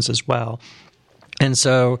existence as well. And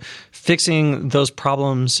so fixing those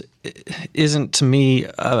problems isn't, to me,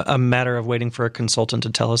 a matter of waiting for a consultant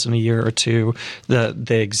to tell us in a year or two that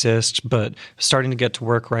they exist, but starting to get to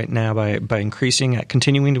work right now by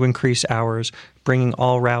continuing to increase hours, bringing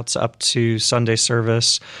all routes up to Sunday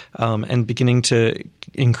service, and beginning to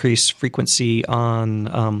increase frequency on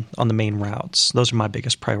the main routes. Those are my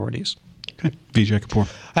biggest priorities. Okay. Vijay Kapoor.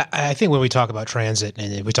 I think when we talk about transit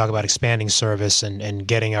and we talk about expanding service and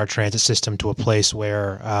getting our transit system to a place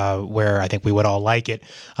where I think we would all like it,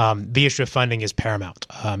 the issue of funding is paramount.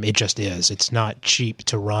 It just is. It's not cheap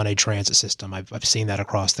to run a transit system. I've seen that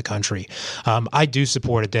across the country. I do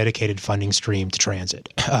support a dedicated funding stream to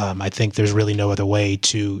transit. I think there's really no other way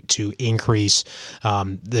to increase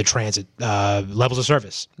the transit levels of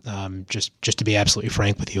service. Just to be absolutely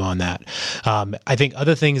frank with you on that. I think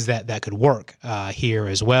other things that could work here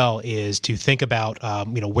as well is to think about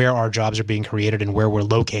where our jobs are being created and where we're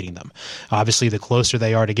locating them. Obviously, the closer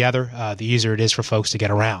they are together, the easier it is for folks to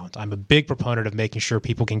get around. I'm a big proponent of making sure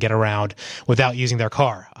people can get around without using their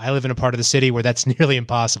car. I live in a part of the city where that's nearly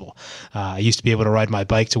impossible. I used to be able to ride my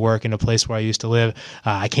bike to work in a place where I used to live.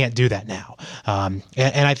 I can't do that now,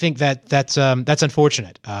 and I think that's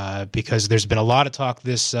unfortunate because there's been a lot of talk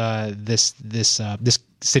this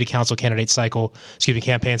city council campaign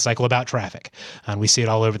cycle about traffic, and we see it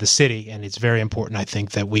all over the city. And it's very important, I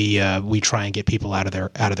think, that we try and get people out of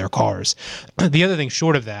their cars. The other thing,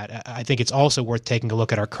 short of that, I think it's also worth taking a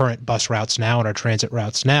look at our current bus routes now and our transit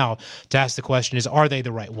routes now to ask the question: is are they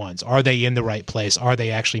the right ones? Are they in the right place? Are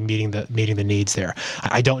they actually meeting the needs there?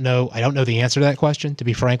 I don't know the answer to that question, to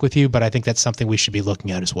be frank with you, but I think that's something we should be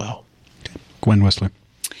looking at as well. Gwen Whistler.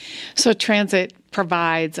 So transit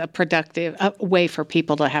provides a way for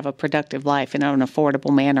people to have a productive life in an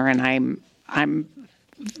affordable manner, and I'm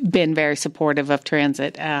been very supportive of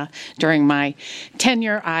transit. During my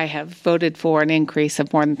tenure, I have voted for an increase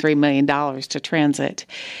of more than $3 million to transit.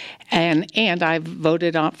 And I've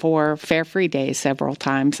voted for fare free days several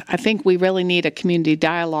times. I think we really need a community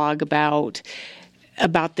dialogue about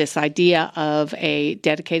this idea of a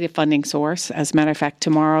dedicated funding source. As a matter of fact,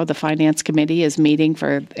 tomorrow the Finance Committee is meeting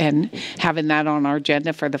and having that on our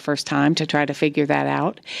agenda for the first time to try to figure that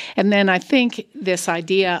out. And then I think this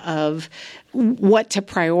idea of what to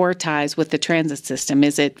prioritize with the transit system.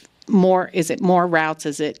 Is it more routes?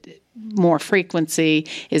 Is it more frequency?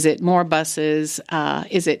 Is it more buses?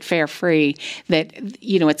 Is it fare free? That,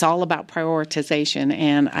 it's all about prioritization,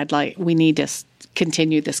 and we need to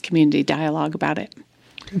continue this community dialogue about it.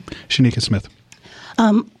 Shanika Smith.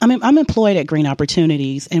 I'm employed at Green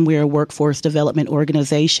Opportunities, and we're a workforce development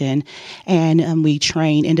organization, and we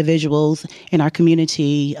train individuals in our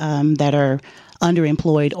community that are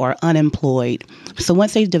underemployed or unemployed. So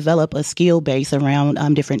once they develop a skill base around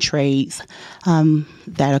different trades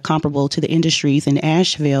that are comparable to the industries in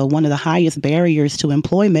Asheville, one of the highest barriers to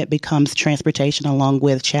employment becomes transportation along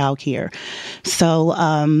with childcare. So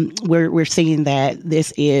we're seeing that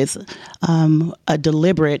this is a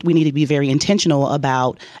deliberate, we need to be very intentional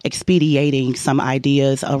about expediting some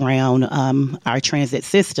ideas around our transit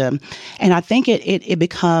system. And I think it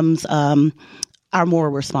becomes our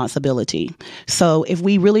moral responsibility. So if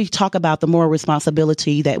we really talk about the moral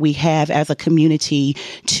responsibility that we have as a community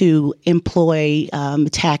to employ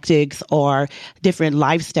tactics or different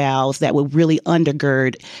lifestyles that will really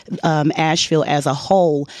undergird Asheville as a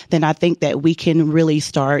whole, then I think that we can really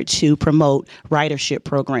start to promote ridership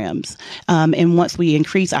programs. And once we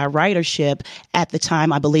increase our ridership, at the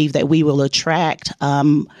time, I believe that we will attract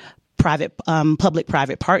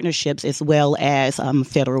public-private partnerships as well as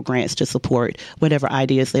federal grants to support whatever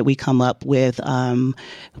ideas that we come up with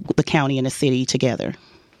the county and the city together.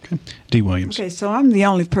 Okay. Dee Williams. Okay, so I'm the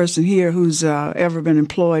only person here who's ever been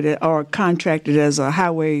employed or contracted as a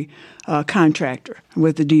highway contractor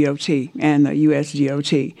with the DOT and the U.S.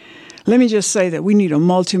 DOT. Let me just say that we need a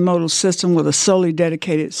multimodal system with a solely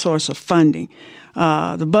dedicated source of funding.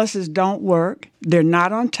 The buses don't work. They're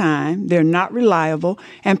not on time. They're not reliable.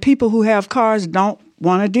 And people who have cars don't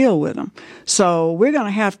want to deal with them. So we're going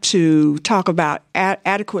to have to talk about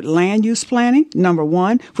adequate land use planning, number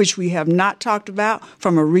one, which we have not talked about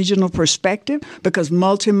from a regional perspective, because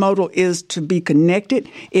multimodal is to be connected.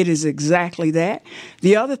 It is exactly that.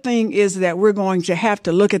 The other thing is that we're going to have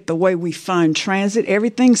to look at the way we fund transit.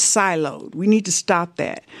 Everything's siloed. We need to stop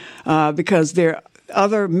that because there are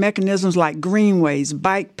other mechanisms like greenways,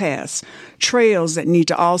 bike paths, trails that need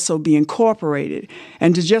to also be incorporated.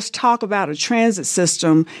 And to just talk about a transit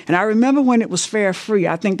system, and I remember when it was fare free,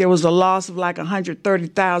 I think there was a loss of like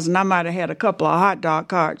 130,000. I might have had a couple of hot dog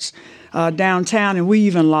carts downtown, and we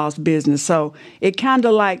even lost business. So it kind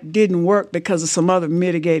of like didn't work because of some other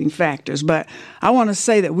mitigating factors. But I want to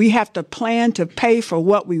say that we have to plan to pay for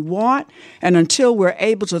what we want, and until we're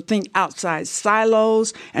able to think outside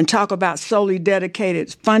silos and talk about solely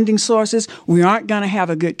dedicated funding sources, we aren't going to have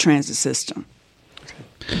a good transit system.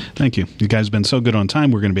 Thank you. You guys have been so good on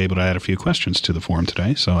time. We're going to be able to add a few questions to the forum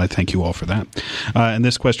today, so I thank you all for that. And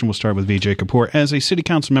this question will start with Vijay Kapoor. As a city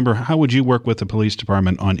council member, how would you work with the police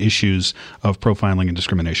department on issues of profiling and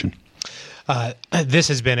discrimination? This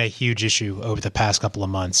has been a huge issue over the past couple of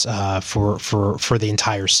months for the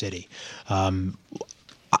entire city.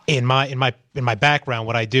 In my background,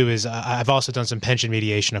 what I do is I've also done some pension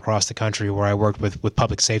mediation across the country where I worked with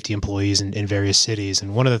public safety employees in various cities.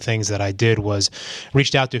 And one of the things that I did was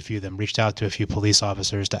reached out to a few police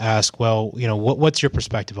officers to ask, well, what's your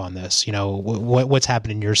perspective on this? What's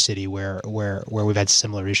happened in your city where we've had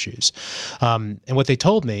similar issues? And what they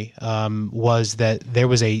told me was that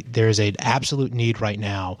there is an absolute need right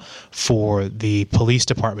now for the police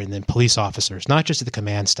department and police officers, not just at the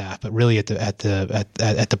command staff, but really at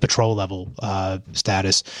the patrol level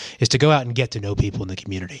status, is to go out and get to know people in the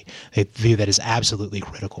community. They view that as absolutely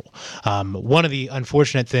critical. One of the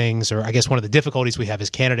unfortunate things, or I guess one of the difficulties we have as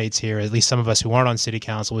candidates here, at least some of us who aren't on city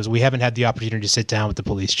council, is we haven't had the opportunity to sit down with the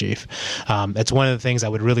police chief. That's one of the things I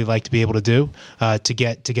would really like to be able to do to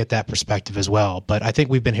get that perspective as well. But I think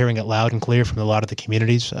we've been hearing it loud and clear from a lot of the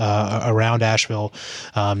communities around Asheville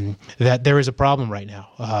that there is a problem right now,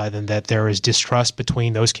 and that there is distrust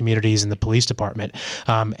between those communities and the police department.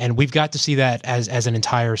 And we've got to see that as an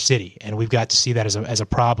entire city, and we've got to see that as a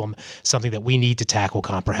problem, something that we need to tackle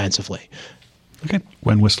comprehensively. Okay,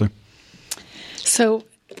 Gwen Whistler. So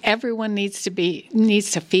everyone needs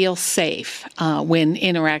to feel safe when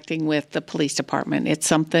interacting with the police department. It's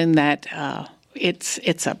something that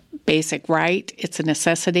it's a basic right. It's a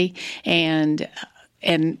necessity, and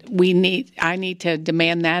I need to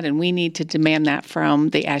demand that, and we need to demand that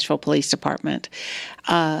from the Asheville Police Department.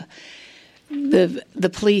 The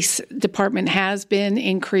police department has been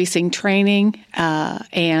increasing training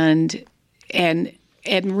and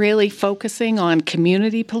really focusing on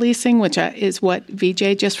community policing, which is what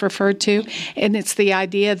Vijay just referred to. And it's the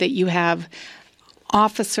idea that you have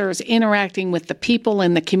officers interacting with the people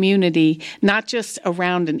in the community, not just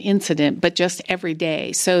around an incident, but just every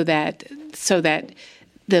day, so that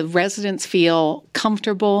the residents feel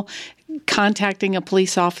comfortable contacting a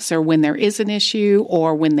police officer when there is an issue,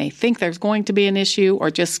 or when they think there's going to be an issue,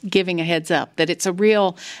 or just giving a heads up, that it's a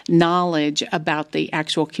real knowledge about the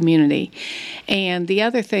actual community. And the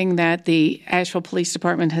other thing that the Asheville Police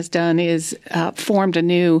Department has done is formed a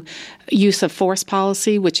new use of force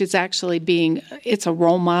policy, which is actually it's a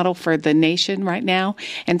role model for the nation right now.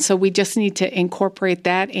 And so we just need to incorporate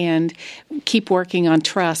that and keep working on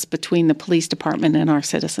trust between the police department and our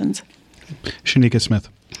citizens. Shanika Smith.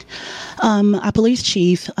 Our police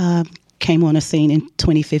chief came on the scene in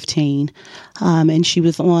 2015, and she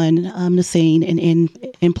was on the scene and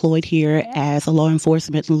employed here as a law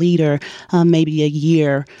enforcement leader maybe a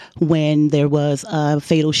year when there was a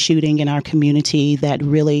fatal shooting in our community that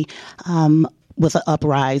really was an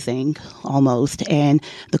uprising almost. And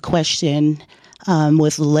the question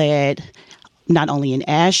was led not only in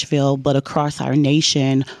Asheville, but across our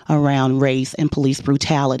nation around race and police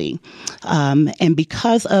brutality. And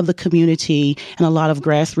because of the community and a lot of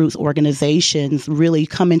grassroots organizations really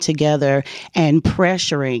coming together and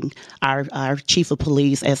pressuring our chief of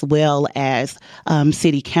police as well as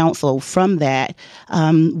city council from that,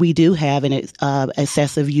 we do have an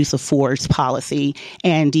excessive use of force policy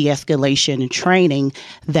and de-escalation training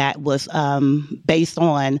that was based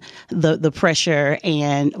on the pressure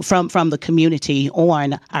and from the community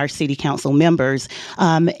on our city council members.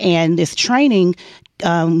 And this training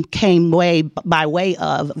came by way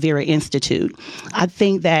of Vera Institute. I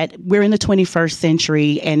think that we're in the 21st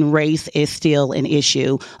century and race is still an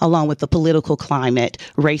issue, along with the political climate.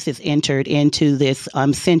 Race has entered into this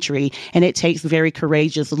century, and it takes very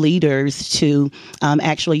courageous leaders to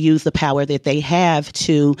actually use the power that they have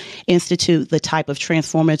to institute the type of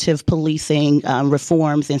transformative policing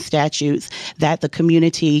reforms and statutes that the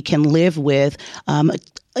community can live with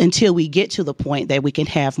until we get to the point that we can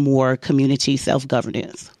have more community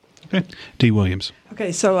self-governance. Okay. Dee Williams.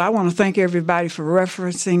 Okay, so I want to thank everybody for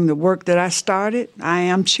referencing the work that I started. I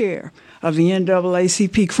am chair of the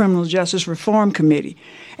NAACP Criminal Justice Reform Committee,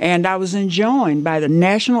 and I was enjoined by the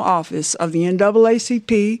national office of the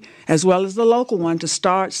NAACP as well as the local one to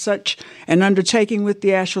start such an undertaking with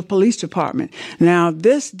the Asheville Police Department. Now,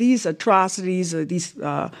 these atrocities, these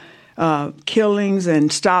killings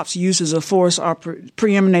and stops, uses of force are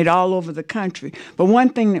preeminent all over the country. But one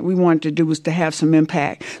thing that we wanted to do was to have some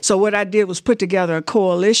impact. So what I did was put together a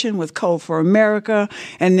coalition with Code for America,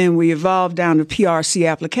 and then we evolved down to PRC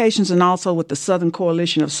applications and also with the Southern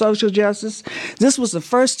Coalition of Social Justice. This was the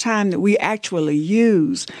first time that we actually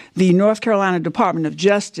used the North Carolina Department of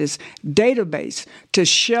Justice database to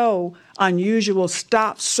show unusual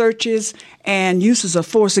stops, searches, and uses of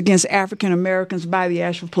force against African Americans by the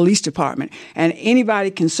Asheville Police Department. And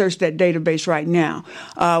anybody can search that database right now.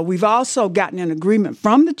 We've also gotten an agreement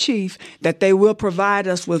from the chief that they will provide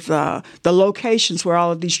us with the locations where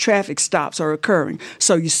all of these traffic stops are occurring.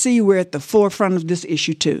 So you see we're at the forefront of this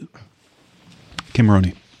issue too. Kim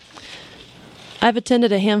Maroney. I've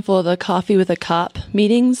attended a handful of the Coffee with a Cop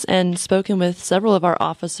meetings and spoken with several of our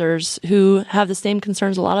officers who have the same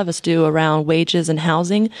concerns a lot of us do around wages and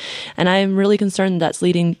housing. And I am really concerned that's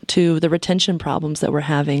leading to the retention problems that we're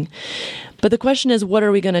having. But the question is, what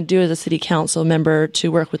are we going to do as a city council member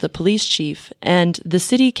to work with the police chief? And the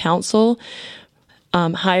city council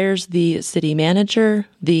hires the city manager,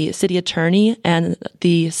 the city attorney, and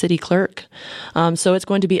the city clerk. So it's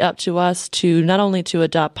going to be up to us to not only to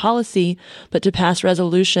adopt policy, but to pass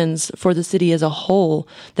resolutions for the city as a whole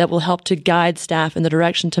that will help to guide staff in the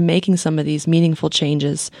direction to making some of these meaningful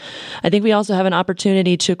changes. I think we also have an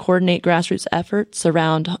opportunity to coordinate grassroots efforts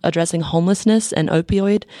around addressing homelessness and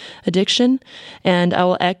opioid addiction. And I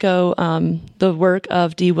will echo the work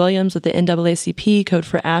of Dee Williams with the NAACP, Code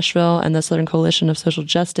for Asheville, and the Southern Coalition of Social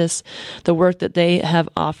Justice, the work that they have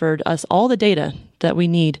offered us all the data that we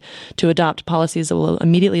need to adopt policies that will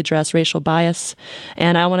immediately address racial bias.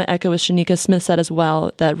 And I want to echo what Shanika Smith said as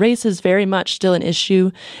well, that race is very much still an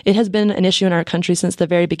issue. It has been an issue in our country since the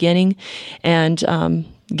very beginning. And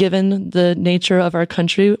given the nature of our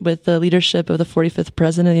country with the leadership of the 45th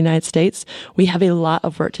President of the United States, we have a lot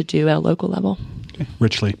of work to do at a local level. Okay.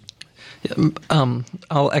 Rich Lee.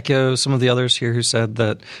 I'll echo some of the others here who said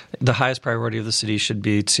that the highest priority of the city should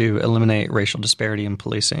be to eliminate racial disparity in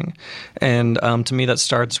policing. And to me, that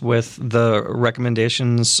starts with the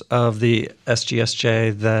recommendations of the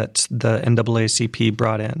SGSJ that the NAACP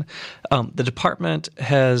brought in. The department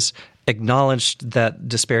has acknowledged that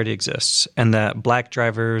disparity exists and that black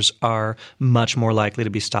drivers are much more likely to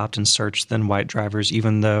be stopped and searched than white drivers,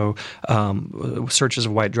 even though searches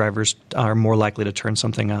of white drivers are more likely to turn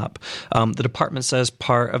something up. The department says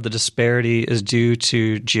part of the disparity is due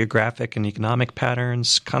to geographic and economic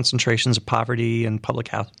patterns, concentrations of poverty and public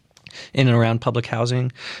housing. In and around public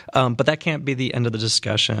housing. But that can't be the end of the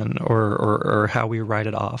discussion or how we write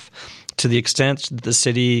it off. To the extent that the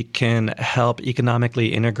city can help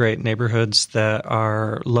economically integrate neighborhoods that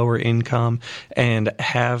are lower income and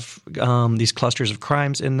have these clusters of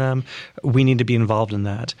crimes in them, we need to be involved in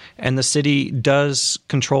that. And the city does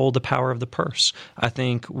control the power of the purse. I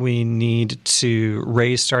think we need to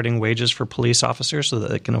raise starting wages for police officers so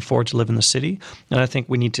that they can afford to live in the city. And I think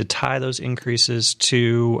we need to tie those increases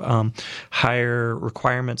to higher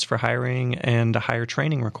requirements for hiring and higher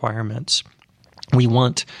training requirements. We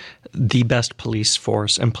want the best police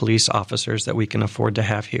force and police officers that we can afford to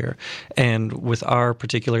have here. And with our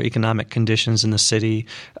particular economic conditions in the city,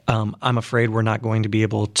 I'm afraid we're not going to be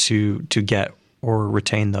able to get or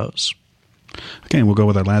retain those. Okay, and we'll go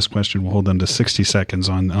with our last question. We'll hold them to 60 seconds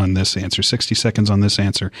on this answer. 60 seconds on this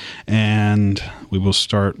answer. And we will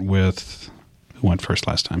start with who went first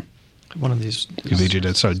last time? One of these. VJ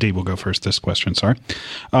did. So Dee will go first this question. Sorry.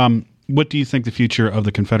 What do you think the future of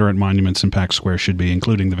the Confederate monuments in Pack Square should be,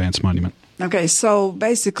 including the Vance Monument? Okay, so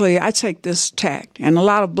basically I take this tact, and a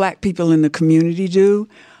lot of black people in the community do,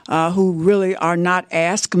 who really are not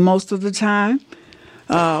asked most of the time.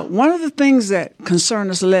 One of the things that concern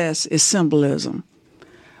us less is symbolism.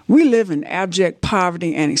 We live in abject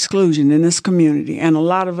poverty and exclusion in this community, and a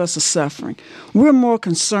lot of us are suffering. We're more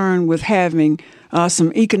concerned with having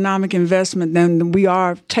some economic investment than we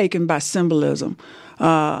are taken by symbolism.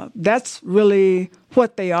 That's really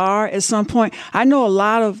what they are at some point. I know a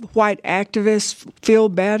lot of white activists feel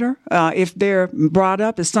better if they're brought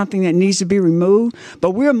up as something that needs to be removed,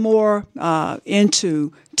 but we're more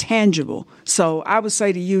into tangible. So I would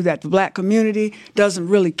say to you that the black community doesn't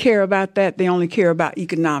really care about that. They only care about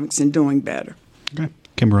economics and doing better. Okay.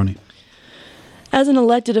 Kim Maroney. As an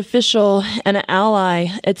elected official and an ally,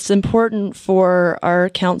 it's important for our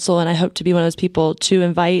council, and I hope to be one of those people, to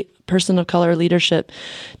invite person of color leadership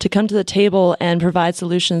to come to the table and provide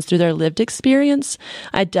solutions through their lived experience.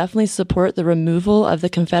 I definitely support the removal of the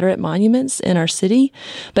Confederate monuments in our city,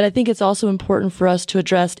 but I think it's also important for us to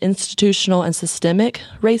address institutional and systemic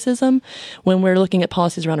racism when we're looking at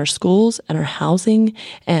policies around our schools and our housing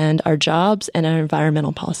and our jobs and our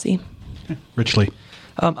environmental policy. Rich Lee.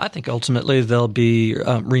 I think ultimately they'll be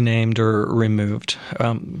renamed or removed.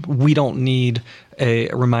 We don't need a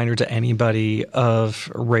reminder to anybody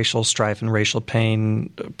of racial strife and racial pain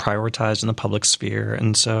prioritized in the public sphere.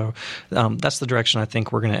 And so that's the direction I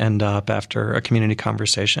think we're going to end up after a community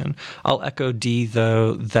conversation. I'll echo Dee,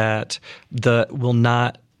 though, that will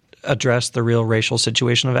not address the real racial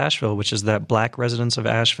situation of Asheville, which is that black residents of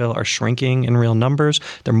Asheville are shrinking in real numbers.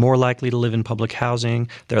 They're more likely to live in public housing.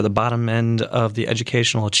 They're the bottom end of the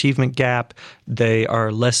educational achievement gap. They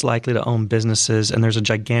are less likely to own businesses, and there's a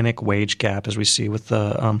gigantic wage gap, as we see with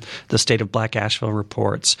the State of Black Asheville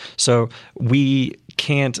reports. So we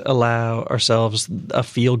can't allow ourselves a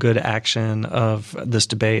feel-good action of this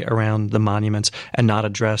debate around the monuments and not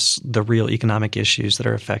address the real economic issues that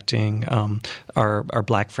are affecting our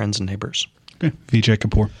black friends and neighbors. Okay. Vijay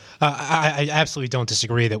Kapoor. I absolutely don't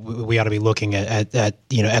disagree that we ought to be looking at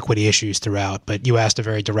equity issues throughout. But you asked a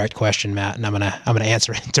very direct question, Matt, and I'm gonna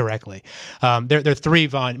answer it directly. There are three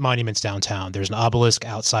monuments downtown. There's an obelisk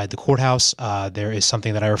outside the courthouse. There is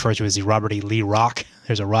something that I refer to as the Robert E. Lee Rock.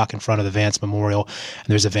 There's a rock in front of the Vance Memorial, and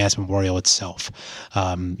there's a Vance Memorial itself.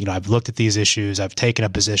 I've looked at these issues. I've taken a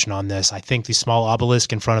position on this. I think the small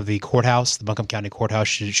obelisk in front of the courthouse, the Buncombe County Courthouse,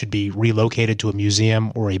 should be relocated to a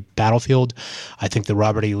museum or a battlefield. I think the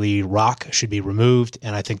Robert E. Lee Rock should be removed,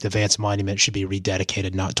 and I think the Vance Monument should be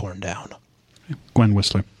rededicated, not torn down. Gwen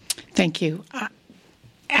Whistler. Thank you.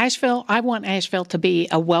 Asheville, I want Asheville to be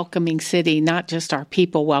a welcoming city, not just our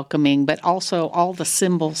people welcoming, but also all the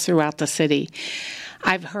symbols throughout the city.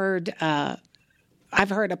 I've heard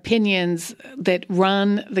opinions that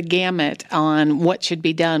run the gamut on what should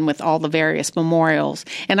be done with all the various memorials,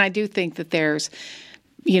 and I do think that there's,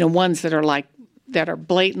 ones that are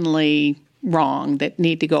blatantly wrong that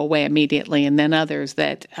need to go away immediately, and then others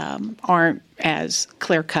that aren't as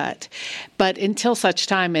clear-cut. But until such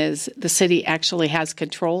time as the city actually has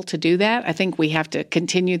control to do that, I think we have to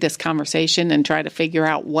continue this conversation and try to figure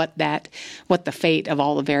out what the fate of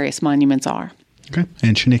all the various monuments are. Okay.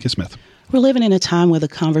 And Shanika Smith. We're living in a time where the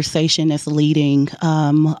conversation that's leading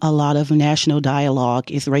a lot of national dialogue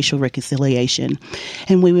is racial reconciliation.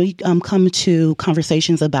 And when we come to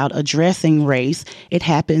conversations about addressing race, it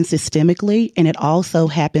happens systemically, and it also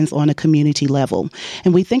happens on a community level.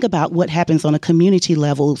 And we think about what happens on a community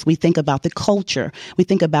level. We think about the culture. We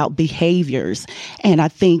think about behaviors. And I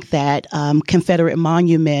think that Confederate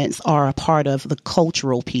monuments are a part of the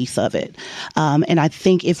cultural piece of it. And I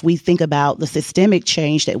think if we think about the systemic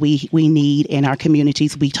change that we need in our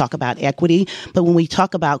communities, we talk about equity, but when we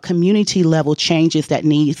talk about community level changes that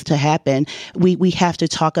needs to happen, we have to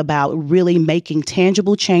talk about really making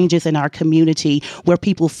tangible changes in our community where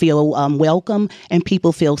people feel welcome and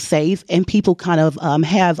people feel safe and people kind of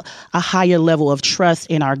have a higher level of trust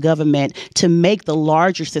in our government to make the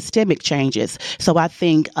larger systemic changes. So I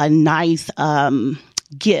think a nice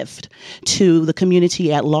gift to the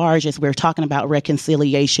community at large, as we're talking about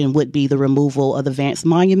reconciliation, would be the removal of the Vance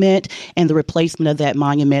Monument and the replacement of that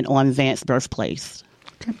monument on Vance birthplace.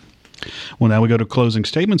 Okay. Well, now we go to closing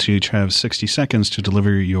statements. You each have 60 seconds to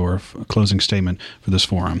deliver your closing statement for this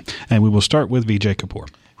forum. And we will start with Vijay Kapoor.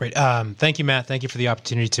 Great. Thank you, Matt. Thank you for the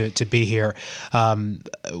opportunity to be here.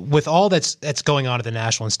 With all that's going on at the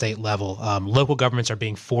national and state level, local governments are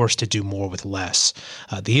being forced to do more with less.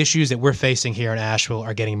 The issues that we're facing here in Asheville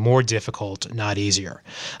are getting more difficult, not easier.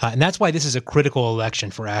 And that's why this is a critical election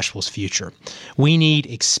for Asheville's future. We need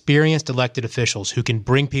experienced elected officials who can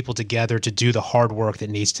bring people together to do the hard work that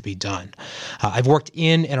needs to be done. I've worked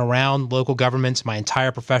in and around local governments my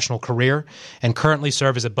entire professional career and currently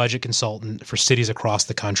serve as a budget consultant for cities across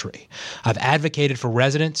the country. I've advocated for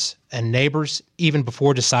residents and neighbors even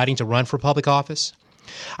before deciding to run for public office.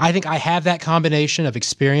 I think I have that combination of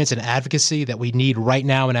experience and advocacy that we need right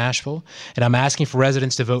now in Asheville, and I'm asking for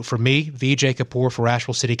residents to vote for me, Vijay Kapoor, for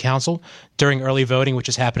Asheville City Council during early voting, which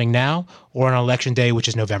is happening now, or on Election Day, which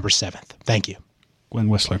is November 7th. Thank you. Gwen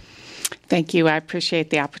Whistler. Thank you. I appreciate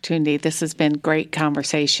the opportunity. This has been great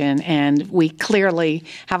conversation, and we clearly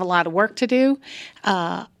have a lot of work to do.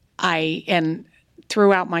 And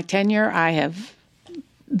throughout my tenure, I have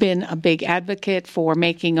been a big advocate for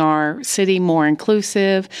making our city more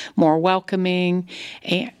inclusive, more welcoming,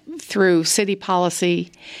 and through city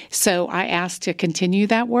policy. So I ask to continue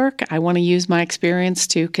that work. I want to use my experience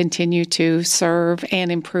to continue to serve and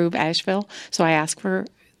improve Asheville. So I ask for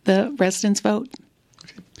the residents' vote.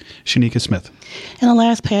 Shanika Smith. In the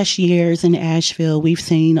last past years in Asheville, we've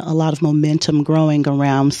seen a lot of momentum growing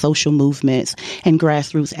around social movements and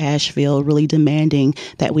grassroots Asheville really demanding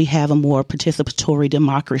that we have a more participatory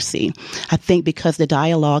democracy. I think because the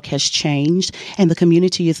dialogue has changed and the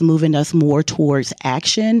community is moving us more towards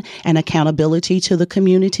action and accountability to the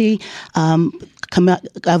community,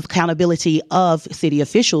 accountability of city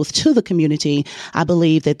officials to the community, I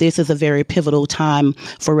believe that this is a very pivotal time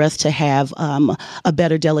for us to have a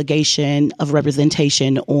better delegation of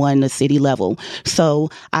representation on the city level. So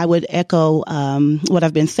I would echo what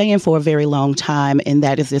I've been saying for a very long time, and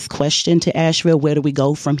that is this question to Asheville: where do we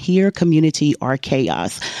go from here, community or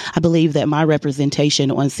chaos? I believe that my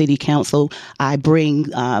representation on city council, I bring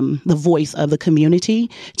the voice of the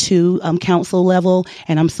community to council level,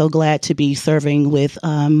 and I'm so glad to be serving with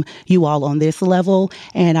you all on this level,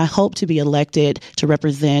 and I hope to be elected to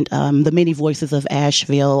represent the many voices of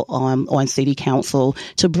Asheville on city council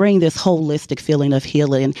to bring this holistic feeling of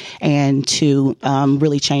healing and to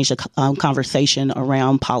really change the conversation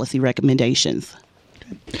around policy recommendations.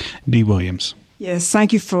 Dee Williams. Yes,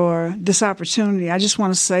 thank you for this opportunity. I just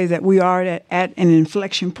want to say that we are at an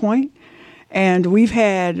inflection point. And we've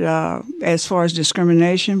had, as far as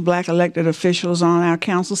discrimination, black elected officials on our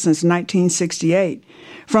council since 1968.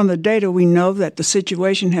 From the data, we know that the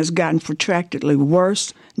situation has gotten protractedly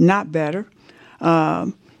worse, not better.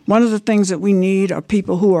 One of the things that we need are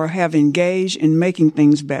people who have engaged in making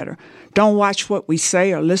things better. Don't watch what we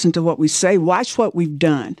say or listen to what we say. Watch what we've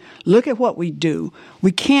done. Look at what we do.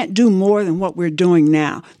 We can't do more than what we're doing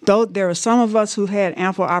now, though there are some of us who had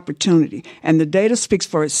ample opportunity, and the data speaks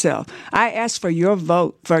for itself. I ask for your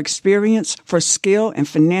vote for experience, for skill, and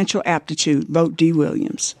financial aptitude. Vote Dee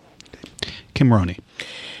Williams. Kim Roney.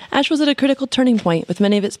 Asheville's at a critical turning point, with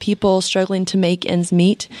many of its people struggling to make ends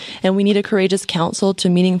meet, and we need a courageous council to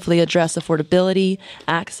meaningfully address affordability,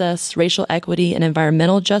 access, racial equity, and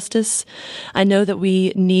environmental justice. I know that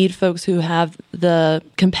we need folks who have the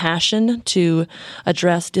compassion to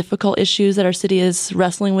address difficult issues that our city is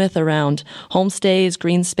wrestling with around homestays,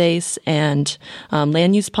 green space, and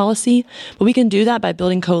land use policy. But we can do that by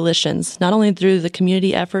building coalitions, not only through the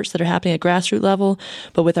community efforts that are happening at grassroots level,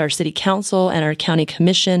 but with our city council and our county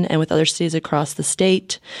commission and with other cities across the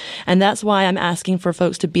state. And that's why I'm asking for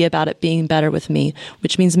folks to be about it being better with me,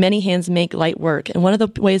 which means many hands make light work. And one of the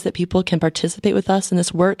ways that people can participate with us in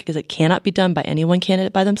this work, because it cannot be done by any one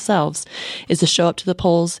candidate by themselves, is to show up to the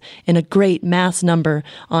polls in a great mass number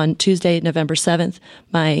on Tuesday, November 7th.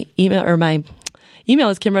 My email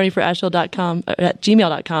is kimroneyforasheville.com at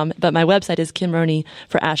gmail.com, but my website is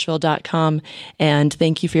kimroneyforasheville.com. And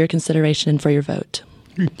thank you for your consideration and for your vote.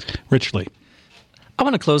 Rich Lee. I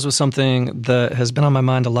want to close with something that has been on my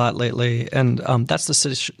mind a lot lately, and that's the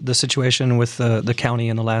situation with the county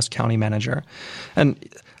and the last county manager. And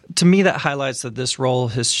to me, that highlights that this role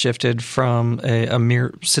has shifted from a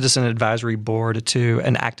mere citizen advisory board to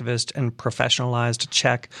an activist and professionalized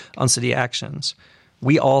check on city actions.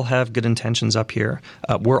 We all have good intentions up here.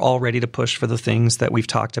 We're all ready to push for the things that we've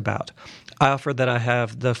talked about. I offer that I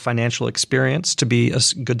have the financial experience to be a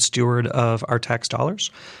good steward of our tax dollars.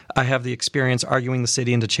 I have the experience arguing the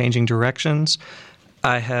city into changing directions.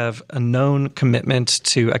 I have a known commitment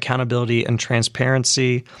to accountability and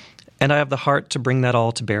transparency, and I have the heart to bring that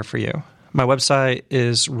all to bear for you. My website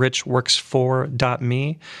is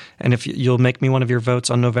richworks4.me, and if you'll make me one of your votes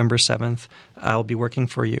on November 7th, I'll be working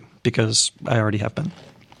for you because I already have been.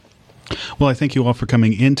 Well, I thank you all for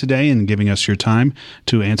coming in today and giving us your time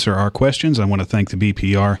to answer our questions. I want to thank the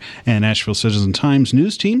BPR and Asheville Citizen-Times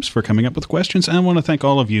news teams for coming up with questions, and I want to thank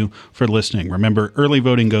all of you for listening. Remember, early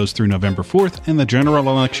voting goes through November 4th, and the general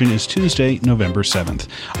election is Tuesday, November 7th.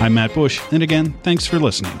 I'm Matt Bush, and again, thanks for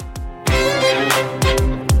listening.